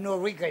 I have no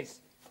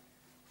regrets.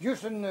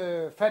 Hewson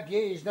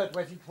Fabier is not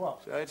what it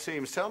was. So it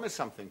seems. Tell me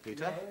something,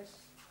 Peter. Yes.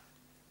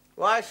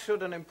 Why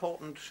should an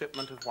important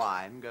shipment of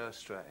wine go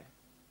astray?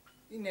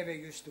 It never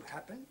used to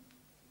happen.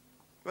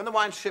 When the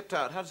wine's shipped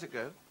out, how does it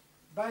go?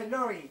 By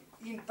lorry,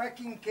 in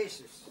packing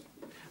cases.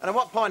 And at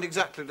what point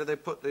exactly do they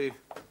put the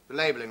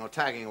labelling or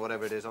tagging or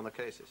whatever it is on the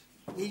cases?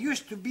 It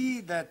used to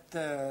be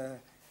that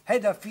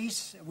head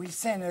office will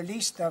send a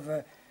list of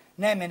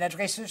name and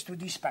addresses to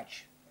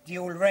dispatch. The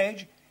old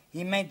rage,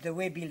 he made the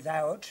waybills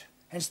out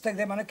and stuck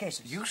them on the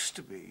cases. Used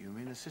to be? You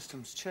mean the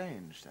system's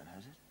changed then,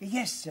 has it?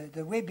 Yes,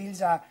 the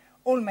waybills are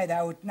all made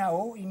out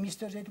now in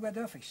Mr. Edward's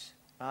office.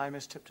 Aye,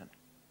 Miss Tipton.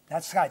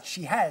 That's right.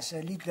 She has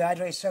a little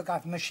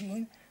addressograph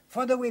machine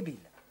for the waybill.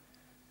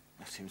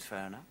 That seems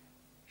fair enough.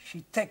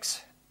 She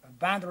takes a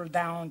bundle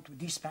down to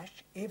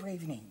dispatch every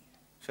evening.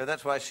 So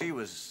that's why she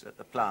was at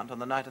the plant on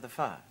the night of the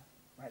fire?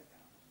 Well,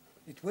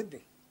 it would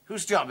be.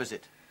 Whose job is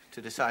it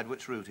to decide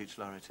which route each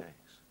lorry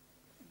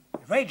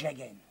takes? Rage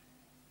again.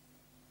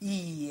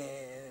 He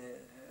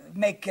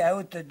make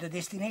out the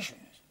destinations.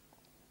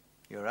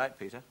 You're right,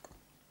 Peter.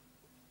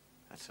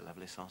 That's a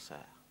lovely Sancerre.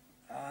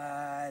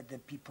 The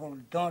people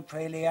don't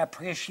really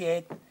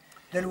appreciate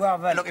the Loire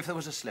Valley. Look, if there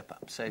was a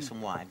slip-up, say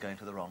some wine going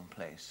to the wrong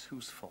place,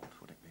 whose fault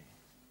would it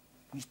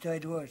be? Mr.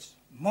 Edwards,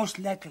 most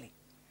likely.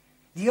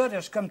 The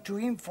others come to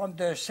him from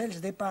the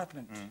sales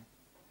department.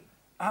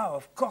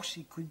 Of course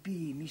it could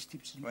be Miss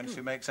Tipton. When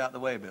she makes out the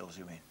waybills,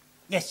 you mean?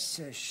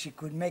 Yes, she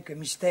could make a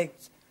mistake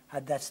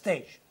at that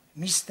stage.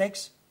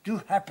 Mistakes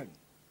do happen.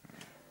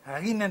 I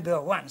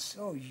remember once,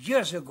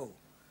 years ago,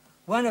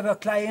 one of her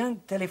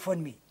clients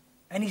telephoned me,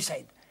 and he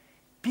said,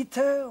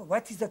 Peter,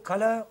 what is the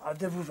color of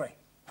the Vouvray?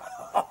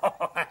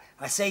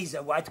 I say, it's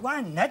a white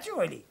one,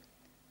 naturally.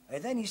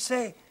 And then he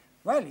say,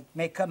 well, it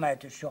may come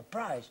at a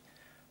surprise,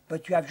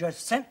 but you have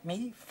just sent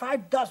me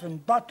 5 dozen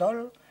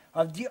bottles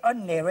of the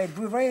only red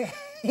Vouvray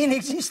in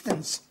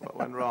existence. What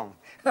went wrong?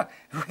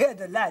 We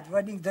had a lad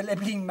running the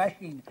labeling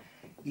machine.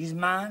 His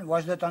mind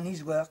was not on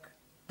his work.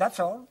 That's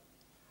all.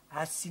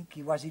 I think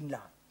he was in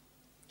love.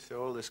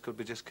 So all this could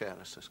be just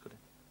carelessness, could it?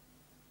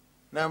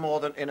 No more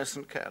than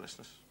innocent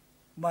carelessness.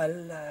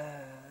 Well,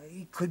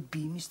 it could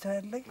be, Mr.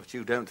 Hadleigh. But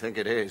you don't think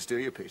it is, do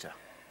you, Peter?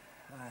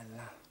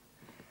 Well,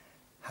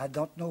 I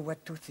don't know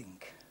what to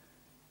think.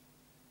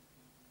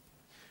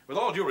 With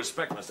all due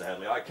respect, Mr.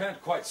 Hadleigh, I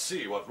can't quite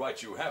see what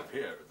right you have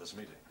here at this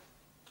meeting.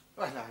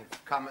 Well,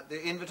 I've come at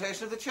the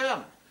invitation of the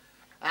chairman,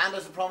 and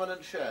as a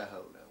prominent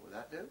shareholder. Will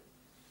that do?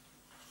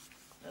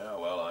 Yeah,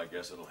 well, I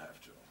guess it'll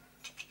have to.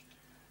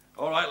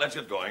 All right, let's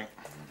get going.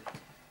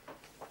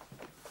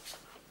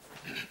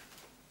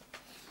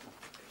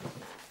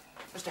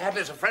 Mr.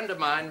 Hadleigh's a friend of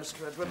mine,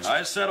 Mr. Edwards.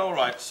 I said all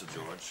right, Sir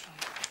George.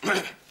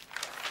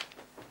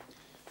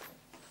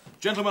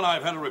 Gentlemen,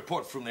 I've had a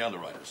report from the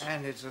underwriters.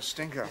 And it's a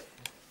stinker.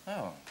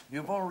 Oh,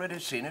 you've already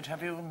seen it,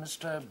 have you,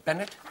 Mr.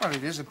 Bennett? Well,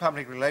 it is a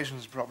public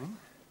relations problem.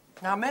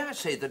 Now, may I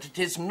say that it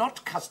is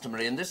not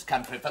customary in this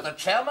country for the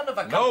chairman of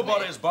a company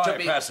Nobody's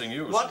bypassing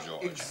you, What Sir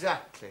George.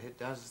 exactly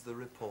does the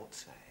report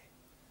say?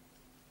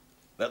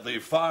 That the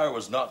fire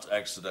was not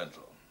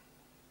accidental.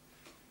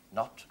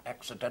 Not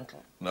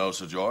accidental? No,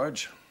 Sir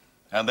George.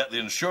 And that the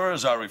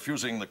insurers are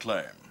refusing the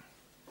claim.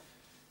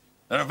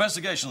 Their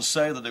investigations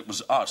say that it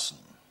was arson.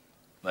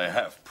 They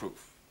have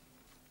proof.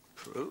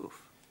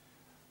 Proof?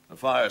 The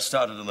fire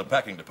started in the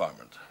packing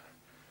department.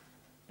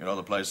 You know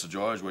the place, Sir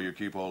George, where you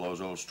keep all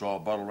those old straw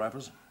bottle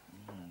wrappers?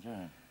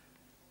 Yeah.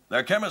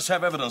 Their chemists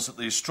have evidence that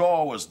the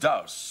straw was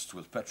doused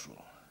with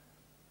petrol.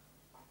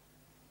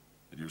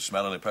 Did you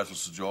smell any petrol,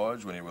 Sir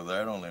George, when you were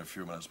there only a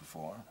few minutes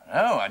before?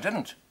 No, I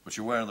didn't. But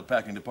you were in the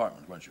packing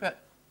department, weren't you?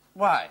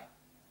 Why?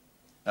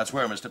 That's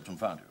where Miss Tipton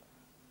found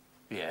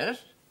you.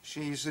 Yes?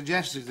 She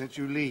suggested that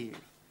you leave.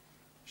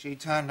 She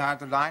turned out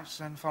the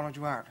lights and followed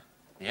you out.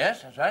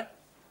 Yes, that's right.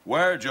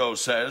 Where, Joe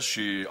says,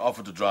 she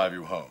offered to drive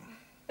you home.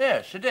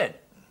 Yes, she did.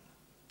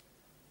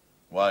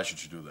 Why should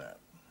she do that?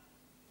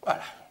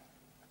 Well,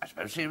 I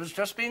suppose she was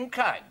just being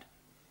kind.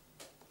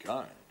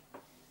 Kind?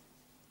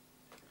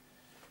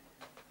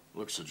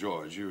 Look, Sir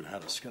George, you'd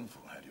had a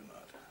skinful, had you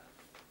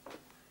not?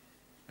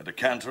 A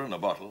decanter and a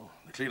bottle.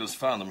 The cleaners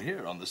found them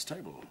here on this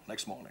table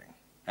next morning.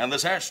 And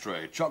this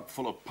ashtray, chock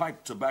full of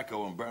pipe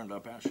tobacco and burned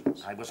up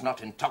ashes. I was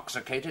not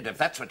intoxicated, if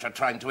that's what you're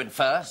trying to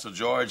infer. Sir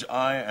George,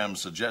 I am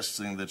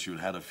suggesting that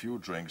you'd had a few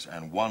drinks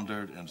and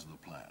wandered into the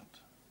plant.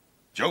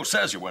 Joe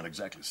says you weren't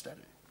exactly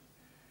steady.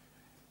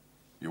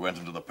 You went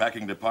into the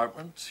packing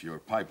department, your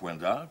pipe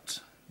went out,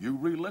 you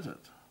relit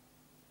it.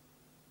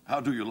 How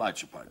do you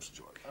light your pipes,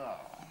 Sir George?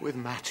 With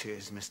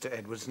matches, Mr.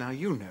 Edwards. Now,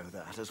 you know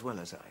that as well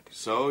as I do.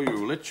 So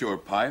you lit your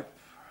pipe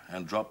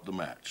and dropped the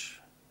match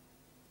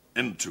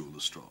into the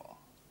straw.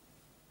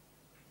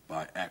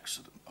 By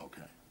accident,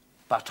 okay?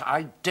 But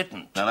I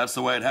didn't. Now, that's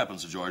the way it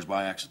happens, Sir George,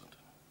 by accident.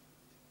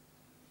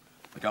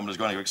 The company's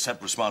going to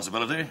accept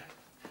responsibility.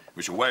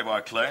 We shall waive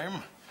our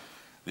claim.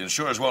 The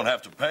insurers won't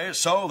have to pay,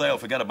 so they'll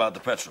forget about the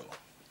petrol.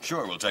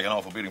 Sure, we'll take an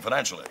awful beating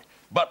financially,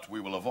 but we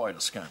will avoid a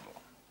scandal.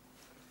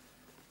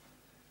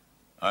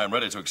 I am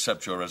ready to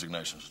accept your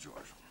resignation, Sir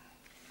George.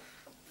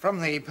 From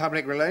the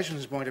public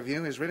relations point of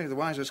view, is really the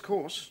wisest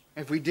course.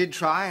 If we did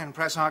try and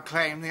press our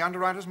claim, the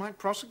underwriters might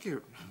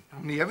prosecute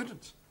on the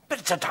evidence. But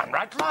it's a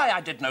downright lie.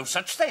 I did no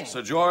such thing.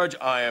 Sir George,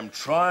 I am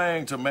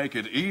trying to make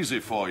it easy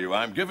for you.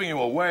 I'm giving you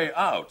a way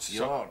out.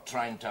 You're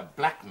trying to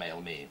blackmail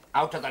me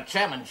out of the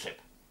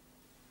chairmanship.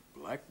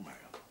 Blackmail?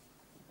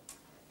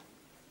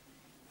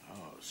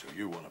 Oh, so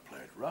you want to play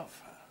it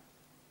rough,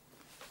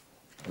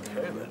 huh?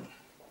 Okay, then.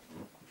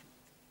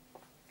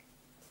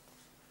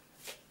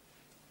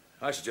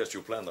 I suggest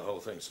you plan the whole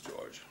thing, Sir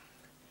George.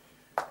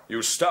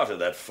 You started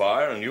that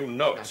fire, and you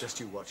know it. Now, just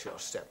you watch your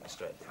step,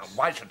 Mr. Edwards. Now,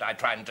 why should I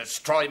try and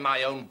destroy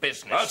my own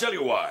business? I'll tell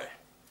you why.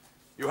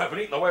 You have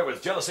been eaten away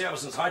with jealousy ever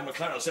since Hyde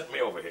McLaren sent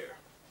me over here.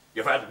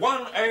 You've had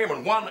one aim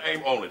and one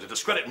aim only, to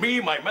discredit me,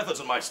 my methods,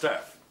 and my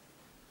staff.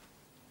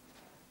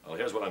 Well,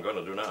 here's what I'm going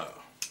to do now.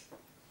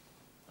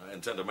 I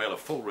intend to mail a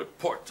full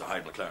report to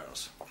Hyde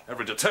McLaren's.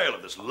 Every detail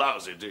of this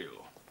lousy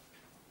deal.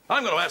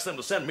 I'm going to ask them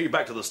to send me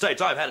back to the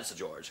States. I've had it, Sir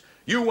George.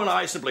 You and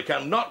I simply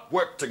cannot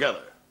work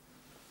together.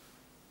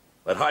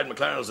 Let Hyde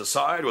McLaren's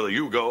decide whether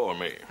you go or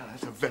me.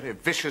 That's a very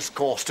vicious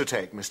course to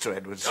take, Mr.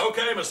 Edwards.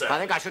 Okay, Mr. I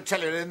think I should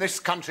tell you, in this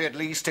country at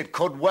least, it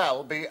could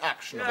well be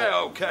actionable.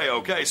 Yeah,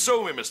 okay.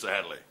 Sue me, Mr.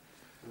 Hadleigh.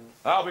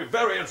 I'll be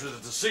very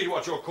interested to see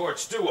what your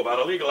courts do about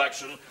a legal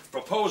action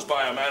proposed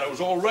by a man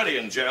who's already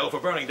in jail for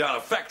burning down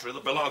a factory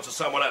that belongs to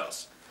someone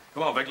else.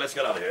 Come on, Vic, let's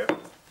get out of here.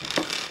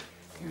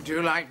 You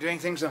do like doing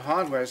things the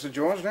hard way, Sir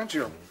George, don't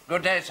you?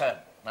 Good day, sir.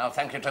 Now,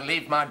 thank you to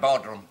leave my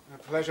boardroom. A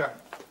pleasure.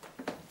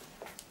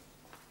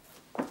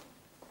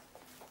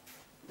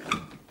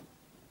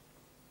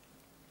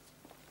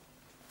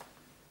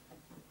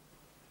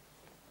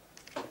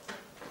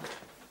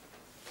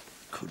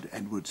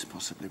 Edwards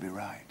possibly be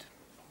right?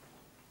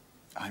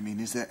 I mean,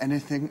 is there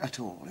anything at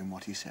all in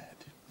what he said?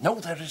 No,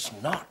 there is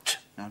not.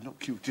 Now,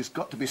 look, you've just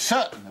got to be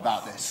certain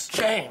about this.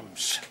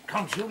 James,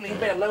 can't you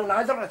leave me alone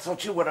either? I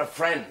thought you were a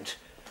friend.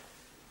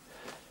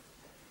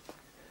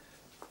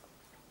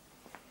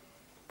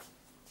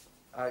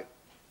 I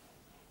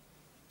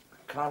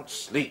can't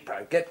sleep.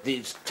 I get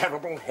these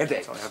terrible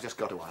headaches. Sorry, I've just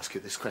got to ask you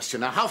this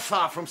question. Now, how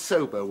far from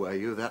sober were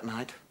you that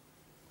night?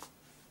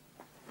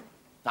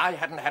 I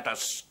hadn't had a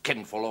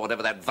skinful or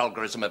whatever that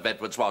vulgarism of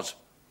Edwards was.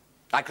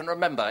 I can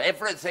remember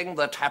everything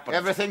that happened.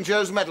 Everything?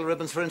 Joe's medal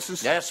ribbons, for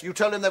instance? Yes. You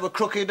told him they were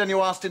crooked and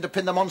you asked him to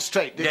pin them on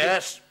straight, did you?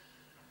 Yes.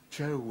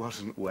 Joe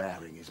wasn't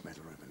wearing his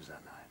medal ribbons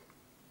that night.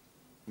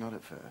 Not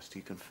at first. He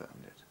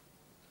confirmed it.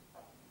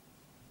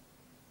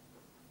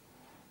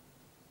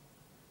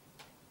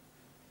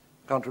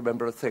 Can't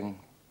remember a thing.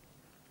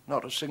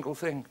 Not a single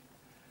thing.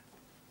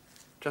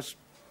 Just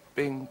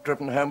being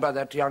driven home by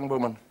that young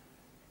woman.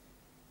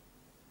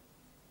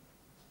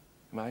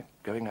 Am I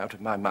going out of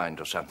my mind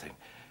or something?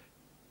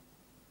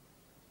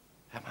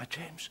 Am I,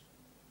 James?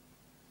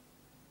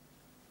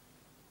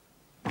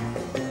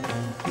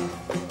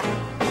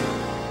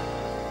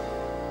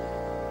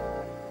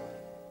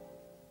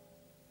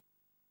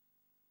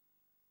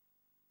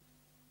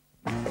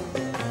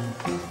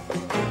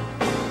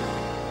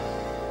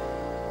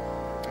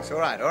 It's all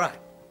right, all right.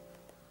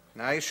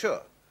 Now, are you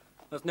sure?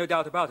 There's no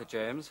doubt about it,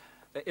 James.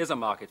 There is a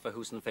market for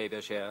Hewson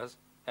Fabian shares,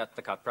 at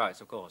the cut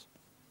price, of course.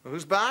 Well,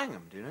 who's buying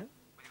them, do you know?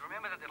 Well, you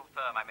remember that little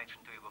firm I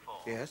mentioned to you before?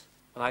 Yes.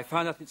 Well, I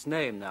found out its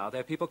name now.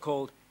 They're people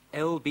called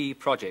LB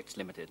Projects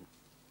Limited.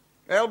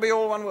 LB,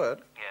 all one word?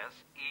 Yes,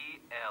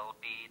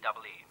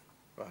 E-L-B-E-E.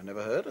 Well, I've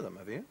never heard of them,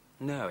 have you?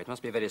 No, it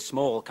must be a very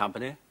small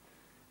company.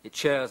 Its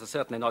shares are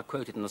certainly not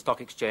quoted in the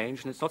stock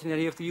exchange, and it's not in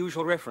any of the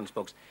usual reference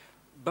books.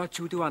 But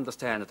you do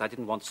understand that I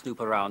didn't want to snoop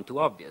around too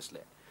obviously.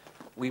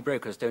 We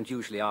brokers don't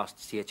usually ask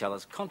to see each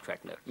other's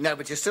contract notes. No,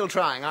 but you're still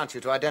trying, aren't you,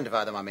 to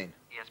identify them, I mean?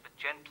 Yes, but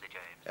gently,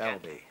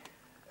 James. LB. Gently.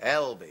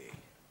 LB.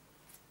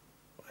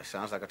 Well, it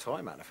sounds like a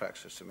toy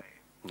manufacturer to me.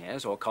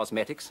 Yes, or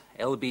cosmetics.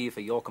 LB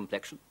for your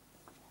complexion.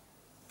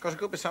 Of course, it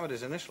could be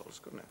somebody's initials,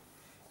 couldn't it?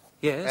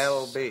 Yes.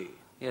 LB.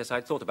 Yes,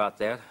 I'd thought about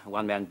that. A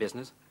one-man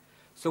business.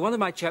 So one of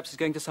my chaps is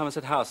going to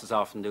Somerset House this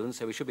afternoon,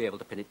 so we should be able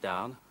to pin it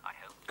down. I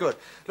hope. Good.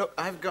 Look,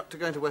 I've got to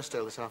go into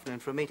Westdale this afternoon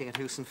for a meeting at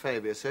Hewson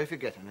Fabian, so if you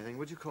get anything,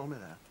 would you call me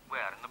there?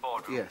 Where, in the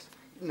boardroom? Yes.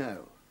 No.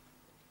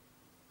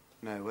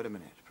 No, wait a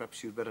minute.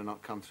 Perhaps you'd better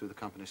not come through the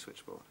company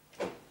switchboard.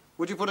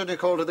 Would you put in a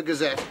call to the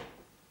Gazette?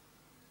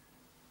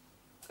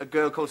 A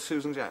girl called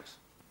Susan Jacks.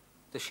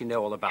 Does she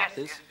know all about Yes,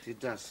 this? yes. She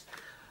does.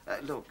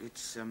 Look,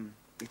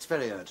 it's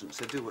very urgent,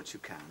 so do what you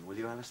can, will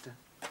you, Alistair?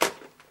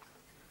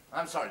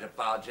 I'm sorry to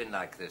barge in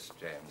like this,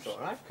 James. It's all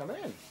right. Come in.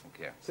 Thank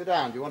you. Sit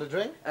down. Do you want a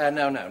drink?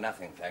 No,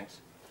 nothing, thanks.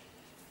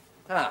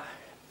 Ah.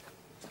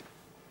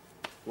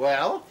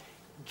 Well?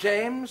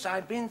 James,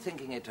 I've been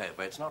thinking it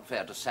over. It's not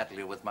fair to saddle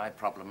you with my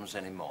problems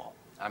anymore.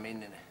 I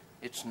mean,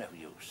 it's no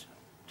use.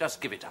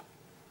 Just give it up.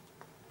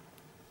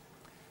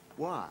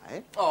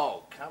 Why?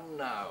 Oh, come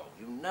now.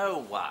 You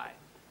know why.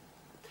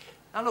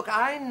 Now, look,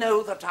 I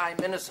know that I'm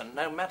innocent,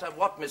 no matter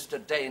what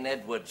Mr. Dane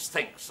Edwards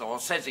thinks or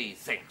says he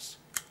thinks.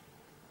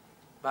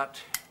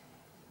 But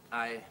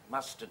I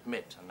must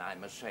admit, and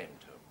I'm ashamed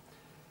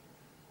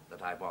to,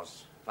 that I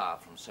was far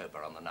from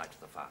sober on the night of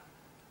the fire.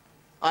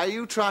 Are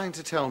you trying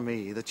to tell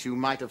me that you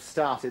might have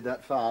started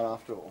that fire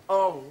after all?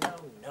 Oh,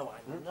 no,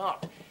 I'm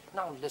not.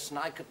 Now, listen,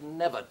 I could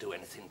never do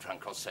anything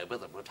drunk or sober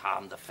that would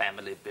harm the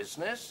family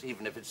business,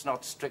 even if it's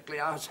not strictly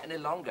ours any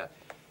longer.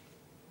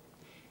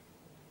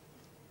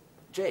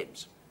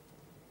 James,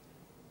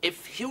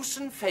 if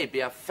Hewson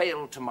Fabian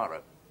failed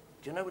tomorrow,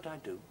 do you know what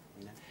I'd do?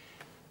 No.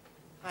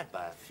 I'd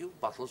buy a few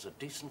bottles of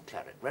decent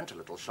claret, rent a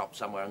little shop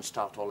somewhere and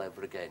start all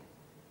over again.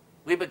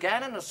 We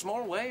began in a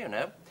small way, you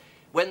know.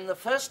 When the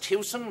first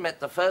Hewson met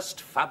the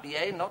first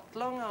Fabian not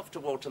long after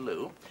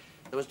Waterloo,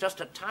 there was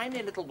just a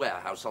tiny little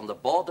warehouse on the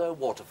Bordeaux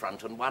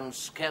waterfront and one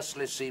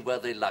scarcely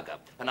seaworthy lugger.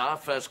 And our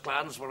first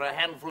clients were a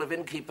handful of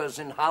innkeepers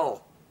in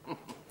Hull.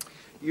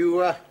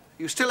 You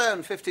still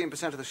own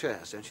 15% of the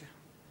shares, don't you?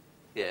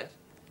 Yes.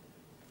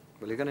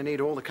 Well, you're going to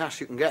need all the cash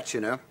you can get,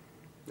 you know.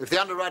 If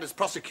the underwriters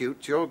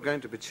prosecute, you're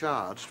going to be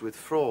charged with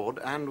fraud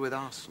and with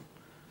arson.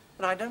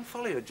 But I don't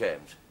follow you,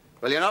 James.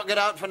 Well, you're not get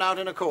out for now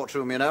in a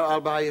courtroom, you know.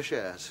 I'll buy your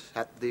shares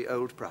at the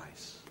old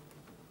price.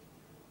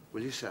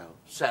 Will you sell?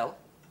 Sell?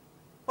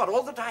 What,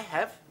 all that I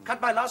have?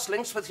 Cut my last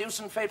links with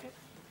Hewson Fabian?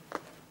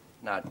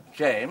 Now,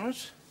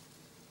 James,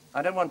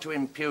 I don't want to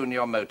impugn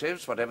your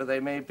motives, whatever they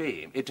may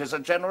be. It is a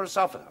generous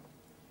offer.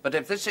 But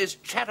if this is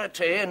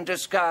charity in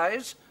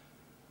disguise,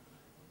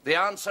 the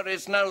answer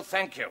is no,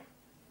 thank you.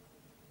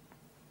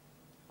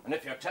 And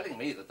if you're telling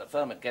me that the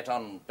firm would get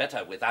on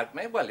better without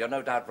me, well, you're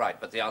no doubt right,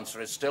 but the answer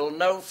is still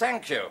no,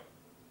 thank you.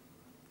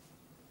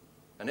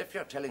 And if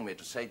you're telling me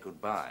to say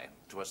goodbye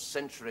to a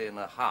century and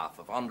a half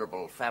of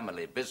honourable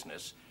family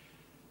business,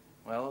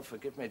 well,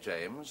 forgive me,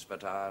 James,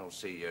 but I'll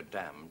see you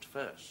damned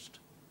first.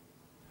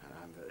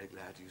 I'm very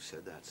glad you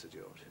said that, Sir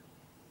George.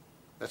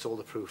 That's all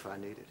the proof I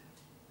needed.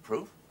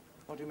 Proof?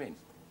 What do you mean?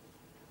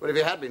 Well, if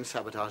you had been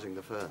sabotaging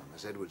the firm,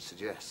 as Edwards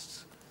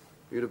suggests,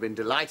 you'd have been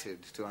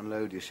delighted to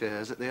unload your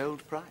shares at the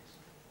old price.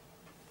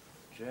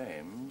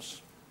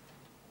 James,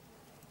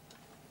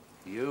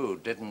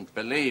 you didn't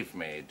believe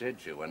me,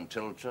 did you,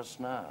 until just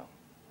now?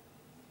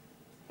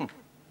 Well,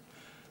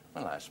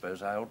 I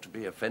suppose I ought to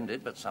be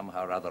offended, but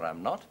somehow or other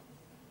I'm not.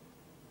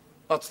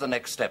 What's the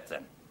next step,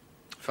 then?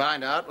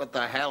 Find out what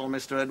the hell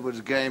Mr. Edwards'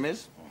 game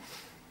is.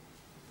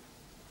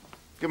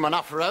 Give him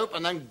enough rope,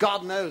 and then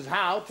God knows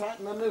how,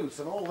 tighten the noose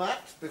and all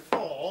that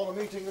before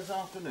the meeting this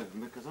afternoon,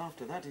 because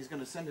after that he's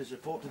going to send his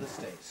report to the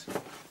States.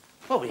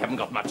 Well, we haven't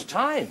got much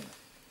time.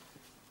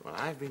 Well,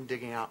 I've been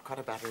digging out quite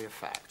a battery of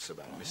facts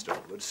about Mr.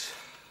 Edwards.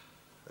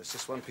 There's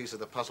just one piece of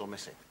the puzzle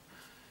missing.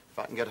 If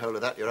I can get hold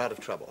of that, you're out of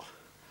trouble.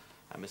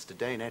 And Mr.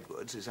 Dane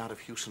Edwards is out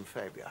of Hewson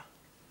Fabia.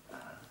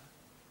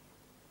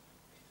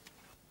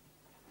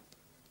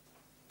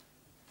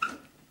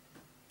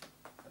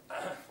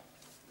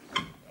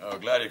 Oh,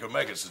 glad you could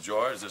make it, Sir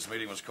George. This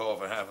meeting was called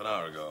for half an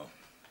hour ago.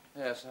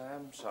 Yes, I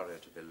am sorry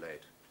to be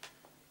late.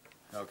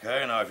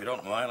 Okay, now, if you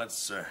don't mind,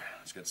 let's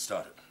get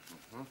started.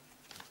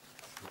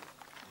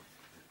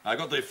 I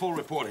got the full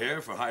report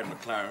here for Hyde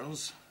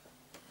McLaren's.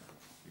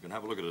 You can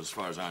have a look at it as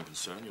far as I'm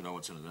concerned. You know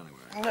what's in it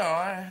anyway. No,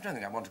 I don't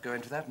think I want to go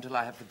into that until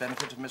I have the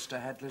benefit of Mr.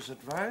 Hadleigh's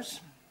advice.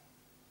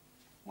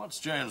 What's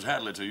James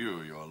Hadleigh to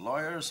you? You're a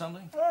lawyer or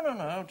something? Oh,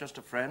 no, just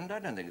a friend. I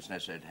don't think it's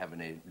necessary to have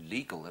any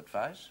legal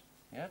advice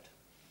yet.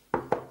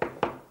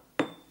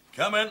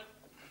 Come in.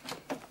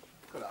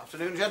 Good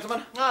afternoon,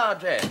 gentlemen. Ah,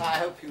 James. I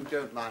hope you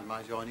don't mind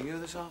my joining you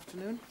this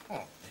afternoon.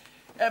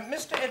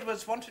 Mr.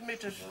 Edwards wanted me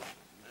to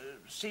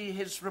see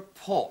his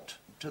report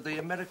to the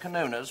American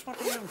owners. What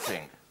do you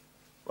think?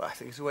 Well, I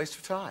think it's a waste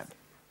of time.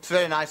 It's a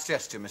very nice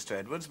gesture, Mr.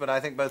 Edwards, but I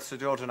think both Sir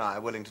George and I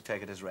are willing to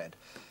take it as read.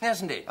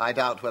 Yes, indeed. I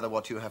doubt whether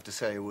what you have to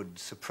say would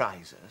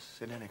surprise us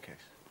in any case.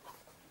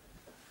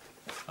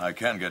 I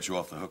can get you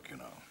off the hook, you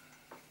know.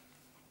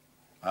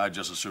 I'd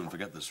just as soon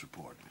forget this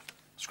report.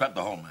 Scrap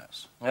the whole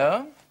mess.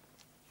 Yeah?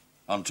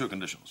 On two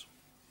conditions.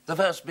 The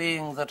first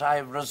being that I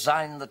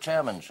resign the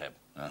chairmanship.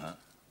 Uh-huh.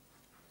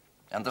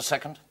 And the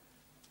second?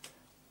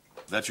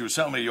 That you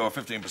sell me your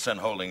 15%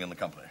 holding in the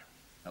company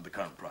at the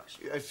current price.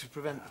 To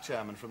prevent the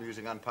chairman from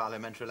using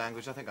unparliamentary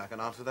language, I think I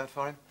can answer that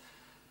for him.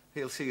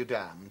 He'll see you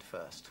damned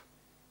first.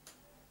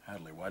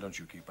 Hadleigh, why don't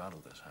you keep out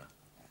of this, huh?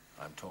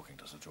 I'm talking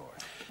to Sir George.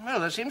 Well,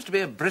 there seems to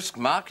be a brisk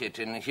market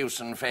in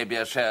Hewson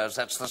Fabia shares.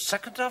 That's the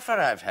second offer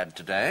I've had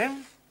today.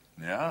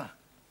 Yeah?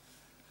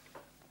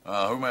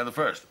 Who made the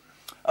first?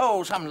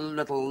 Oh, some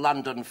little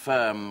London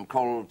firm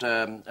called,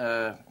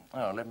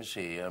 let me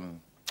see,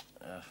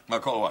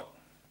 Call what?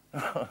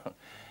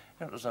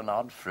 It was an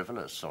odd,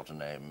 frivolous sort of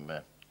name.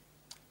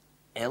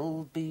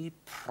 LB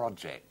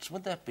Projects.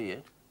 Would that be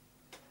it?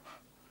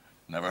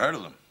 Never heard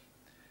of them.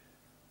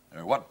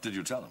 What did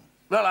you tell them?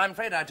 Well, I'm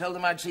afraid I told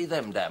them I'd see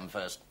them damn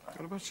first.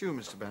 What about you,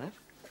 Mr. Bennett?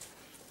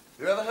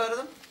 You ever heard of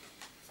them?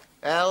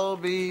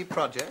 LB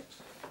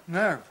Projects?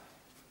 No.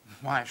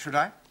 Why should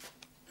I?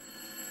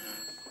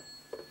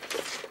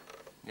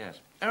 Yes.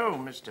 Oh,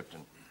 Miss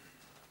Tipton.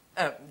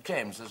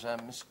 James, there's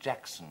Miss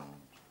Jackson.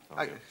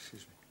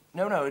 Excuse me.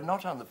 No,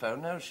 not on the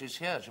phone. No, she's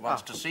here. She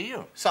wants to see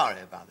you.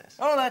 Sorry about this.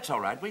 Oh, that's all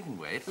right. We can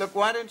wait. Look,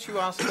 why don't you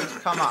ask her to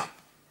come up?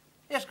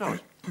 Yes, of course.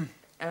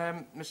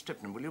 Miss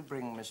Tipton, will you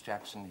bring Miss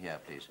Jackson here,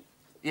 please?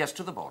 Yes,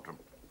 to the boardroom.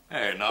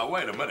 Hey, now,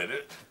 wait a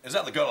minute. Is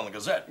that the girl on the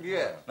Gazette?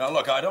 Yeah. Now,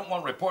 look, I don't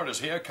want reporters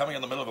here coming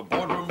in the middle of a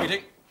boardroom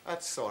meeting.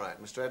 That's all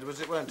right, Mr.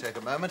 Edwards. It won't take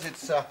a moment.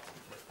 It's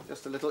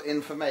just a little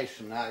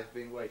information I've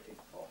been waiting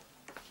for.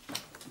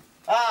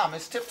 Ah,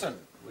 Miss Tipton.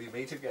 We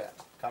meet again.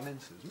 Come in,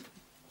 Susan.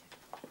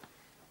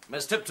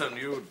 Miss Tipton,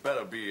 you'd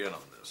better be in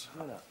on this.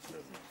 No.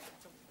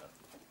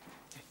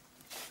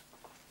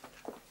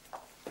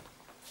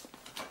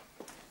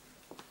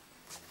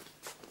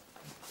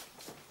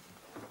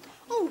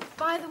 Oh,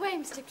 by the way,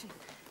 Miss Tipton,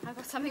 I've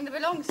got something that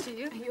belongs to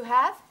you. You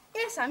have?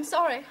 Yes, I'm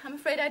sorry. I'm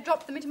afraid I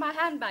dropped them into my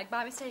handbag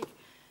by mistake.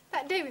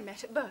 That day we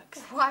met at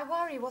Burke's. Why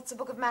worry? What's a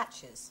book of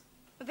matches?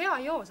 They are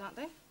yours, aren't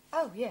they?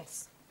 Oh,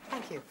 yes.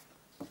 Thank you.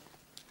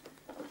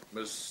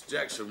 Miss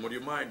Jackson, would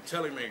you mind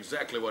telling me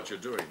exactly what you're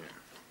doing here?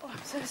 Oh,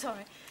 I'm so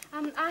sorry.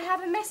 I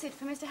have a message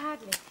for Mr.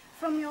 Hadleigh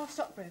from your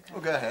stockbroker. Oh,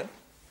 go ahead.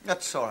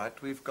 That's all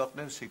right. We've got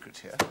no secrets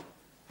here.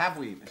 Have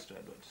we, Mr.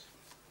 Edwards?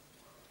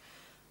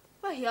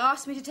 Well, he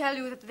asked me to tell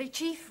you that the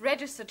chief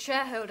registered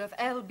shareholder of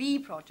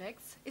LB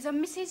Projects is a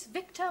Mrs.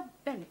 Victor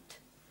Bennett.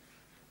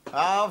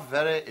 How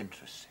very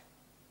interesting.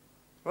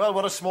 Well,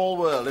 what a small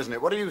world, isn't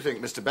it? What do you think,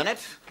 Mr.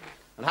 Bennett?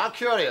 And how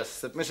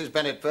curious that Mrs.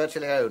 Bennett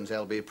virtually owns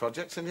LB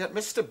Projects, and yet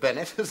Mr.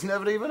 Bennett has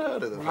never even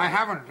heard of them. Well, I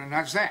haven't, and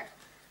that's that.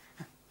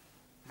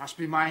 Must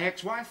be my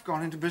ex-wife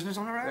gone into business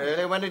on her own.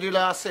 Really? When did you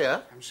last see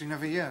her? Haven't seen her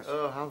for years.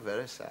 Oh, how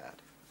very sad.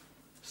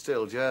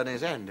 Still,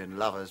 journeys end in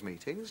lovers'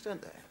 meetings,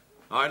 don't they?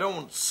 I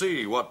don't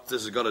see what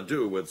this has got to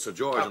do with Sir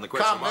George and the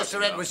question Come, Mr.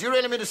 Edwards, you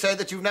really mean to say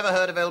that you've never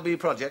heard of LB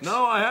Projects?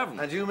 No, I haven't.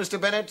 And you, Mr.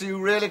 Bennett, do you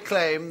really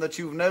claim that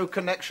you've no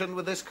connection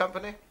with this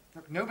company?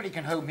 Look, nobody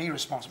can hold me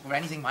responsible for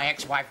anything my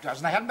ex-wife does,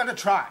 and they hadn't better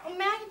try. Oh,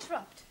 may I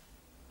interrupt?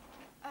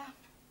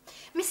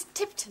 Miss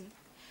Tipton,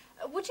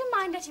 would you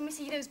mind letting me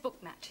see those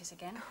book matches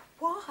again?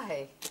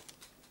 Why?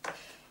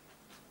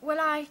 Well,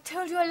 I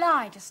told you a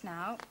lie just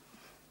now.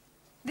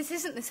 This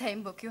isn't the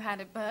same book you had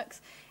at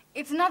Burke's.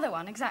 It's another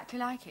one exactly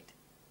like it.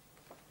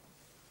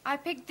 I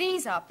picked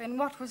these up in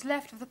what was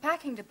left of the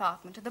packing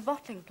department at the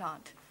bottling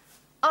plant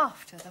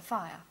after the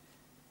fire.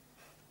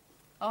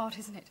 Odd,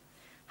 isn't it?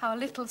 How a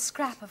little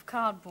scrap of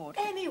cardboard.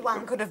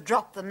 Anyone could have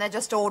dropped them. They're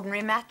just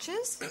ordinary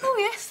matches. Oh,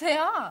 yes, they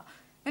are.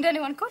 And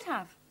anyone could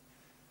have.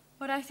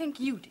 But I think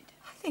you did.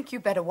 I think you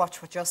better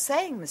watch what you're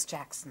saying, Miss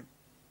Jackson.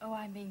 Oh,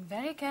 I'm being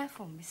very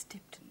careful, Miss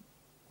Tipton.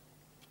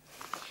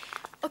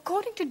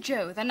 According to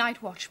Joe, the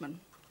night watchman,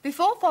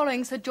 before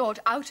following Sir George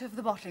out of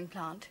the bottling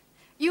plant,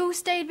 you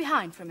stayed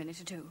behind for a minute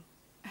or two.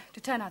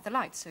 To turn out the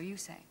lights, so you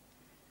say.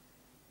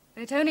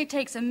 But it only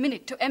takes a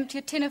minute to empty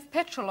a tin of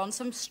petrol on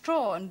some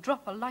straw and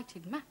drop a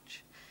lighted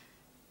match.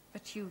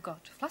 But you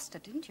got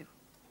flustered, didn't you?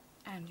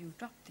 And you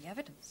dropped the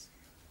evidence.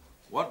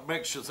 What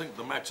makes you think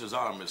the matches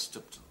are Miss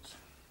Tipton's?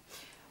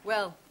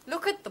 Well,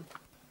 look at them.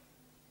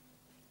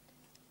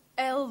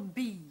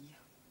 L.B.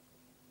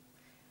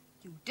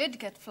 You did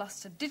get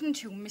flustered,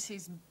 didn't you,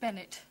 Mrs.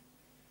 Bennet?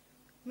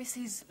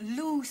 Mrs.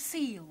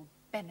 Lucille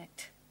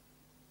Bennet.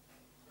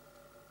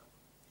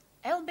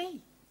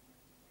 L.B.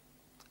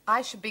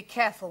 I should be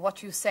careful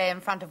what you say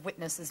in front of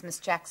witnesses, Miss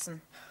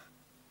Jackson.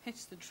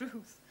 It's the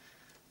truth.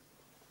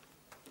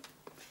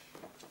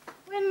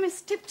 When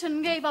Miss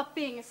Tipton gave up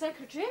being a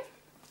secretary,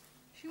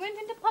 she went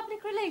into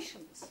public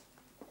relations.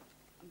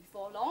 And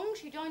before long,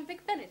 she joined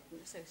Vic Bennet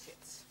and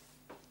Associates.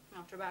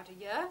 After about a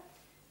year,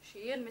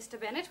 she and Mr.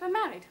 Bennet were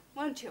married,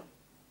 weren't you?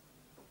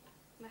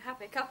 The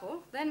happy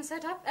couple then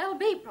set up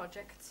LB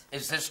projects.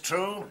 Is this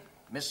true,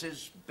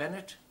 Mrs.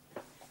 Bennet?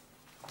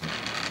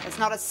 There's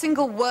not a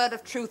single word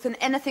of truth in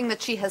anything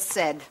that she has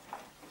said.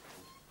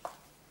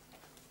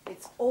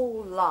 It's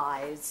all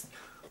lies.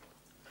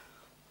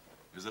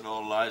 Is it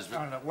all lies, Vic?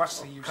 Oh, no,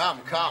 what's the use?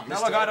 Come.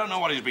 Now, look, I don't know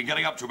what he's been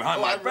getting up to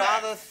behind my I back.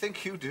 rather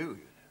think you do.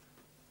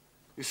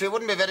 You see, it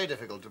wouldn't be very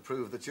difficult to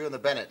prove that you and the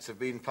Bennets have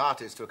been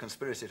parties to a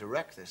conspiracy to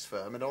wreck this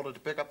firm in order to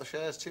pick up the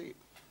shares cheap.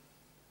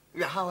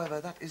 Yeah,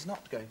 however, that is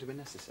not going to be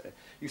necessary.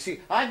 You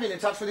see, I've been in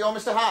touch with your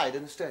Mr. Hyde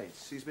in the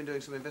States. He's been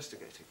doing some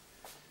investigating.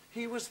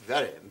 He was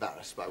very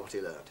embarrassed by what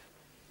he learned.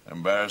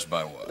 Embarrassed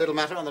by what? Little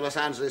matter on the Los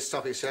Angeles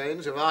Stock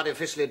Exchange of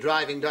artificially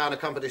driving down a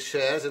company's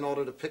shares in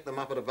order to pick them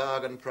up at a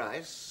bargain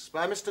price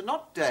by Mr.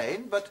 not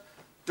Dane, but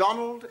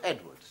Donald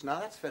Edwards. Now,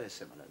 that's very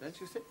similar,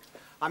 don't you think?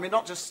 I mean,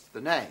 not just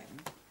the name,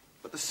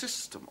 but the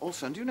system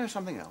also. And do you know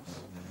something else?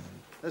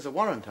 There's a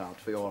warrant out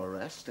for your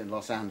arrest in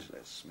Los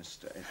Angeles,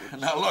 Mr.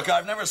 Edwards. Now, look,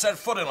 I've never set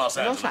foot in Los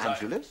Angeles. Los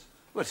Angeles?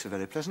 Well, it's a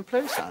very pleasant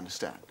place, I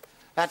understand.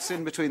 That's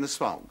in between the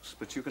swamps,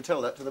 but you can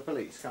tell that to the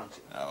police, can't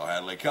you? Now,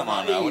 Hadleigh, come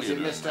on now. What are you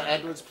doing? Mr.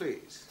 Edwards,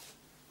 please.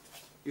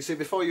 You see,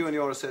 before you and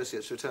your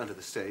associates return to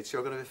the States,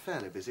 you're going to be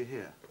fairly busy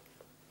here,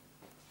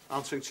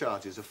 answering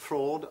charges of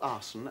fraud,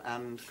 arson,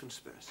 and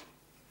conspiracy.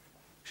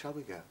 Shall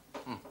we go?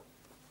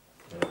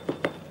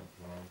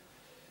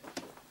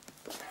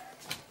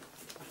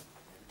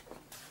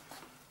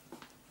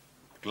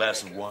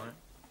 Glass of wine?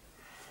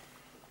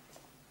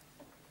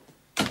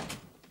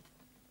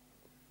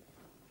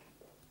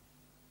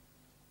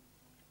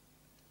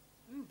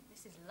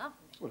 This is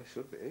lovely. Well, it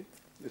should be.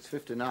 It's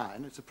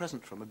 59. It's a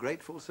present from a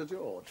grateful Sir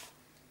George.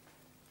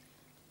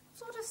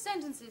 What sort of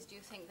sentences do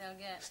you think they'll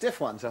get?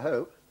 Stiff ones, I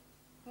hope.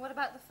 What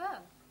about the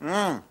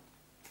firm?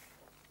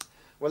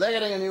 Well, they're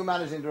getting a new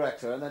managing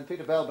director, and then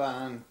Peter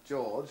Belban and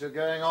George are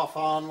going off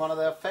on one of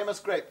their famous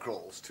grape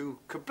crawls to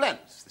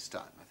Koblenz this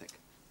time, I think.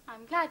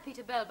 I'm glad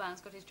Peter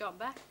Belban's got his job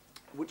back.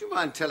 Would you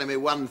mind telling me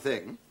one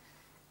thing?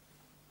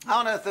 How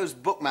on earth those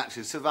book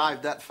matches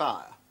survived that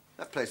fire?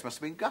 That place must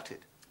have been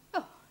gutted.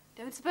 Oh,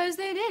 don't suppose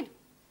they did.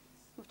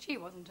 Well, she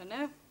wasn't to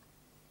know.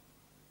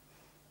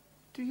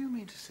 Do you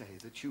mean to say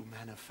that you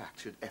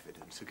manufactured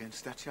evidence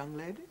against that young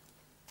lady?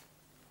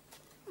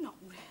 Not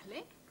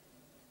really.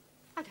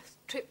 I just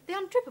tripped the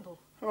untrippable.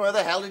 Where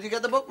the hell did you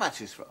get the book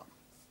matches from?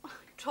 I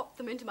dropped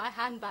them into my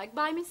handbag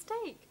by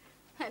mistake.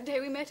 That day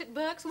we met at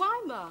Burke's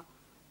wine bar.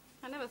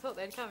 I never thought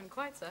they'd come in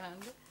quite so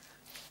handy.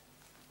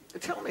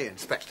 Tell me,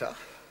 Inspector,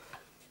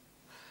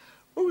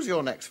 who's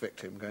your next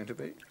victim going to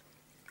be?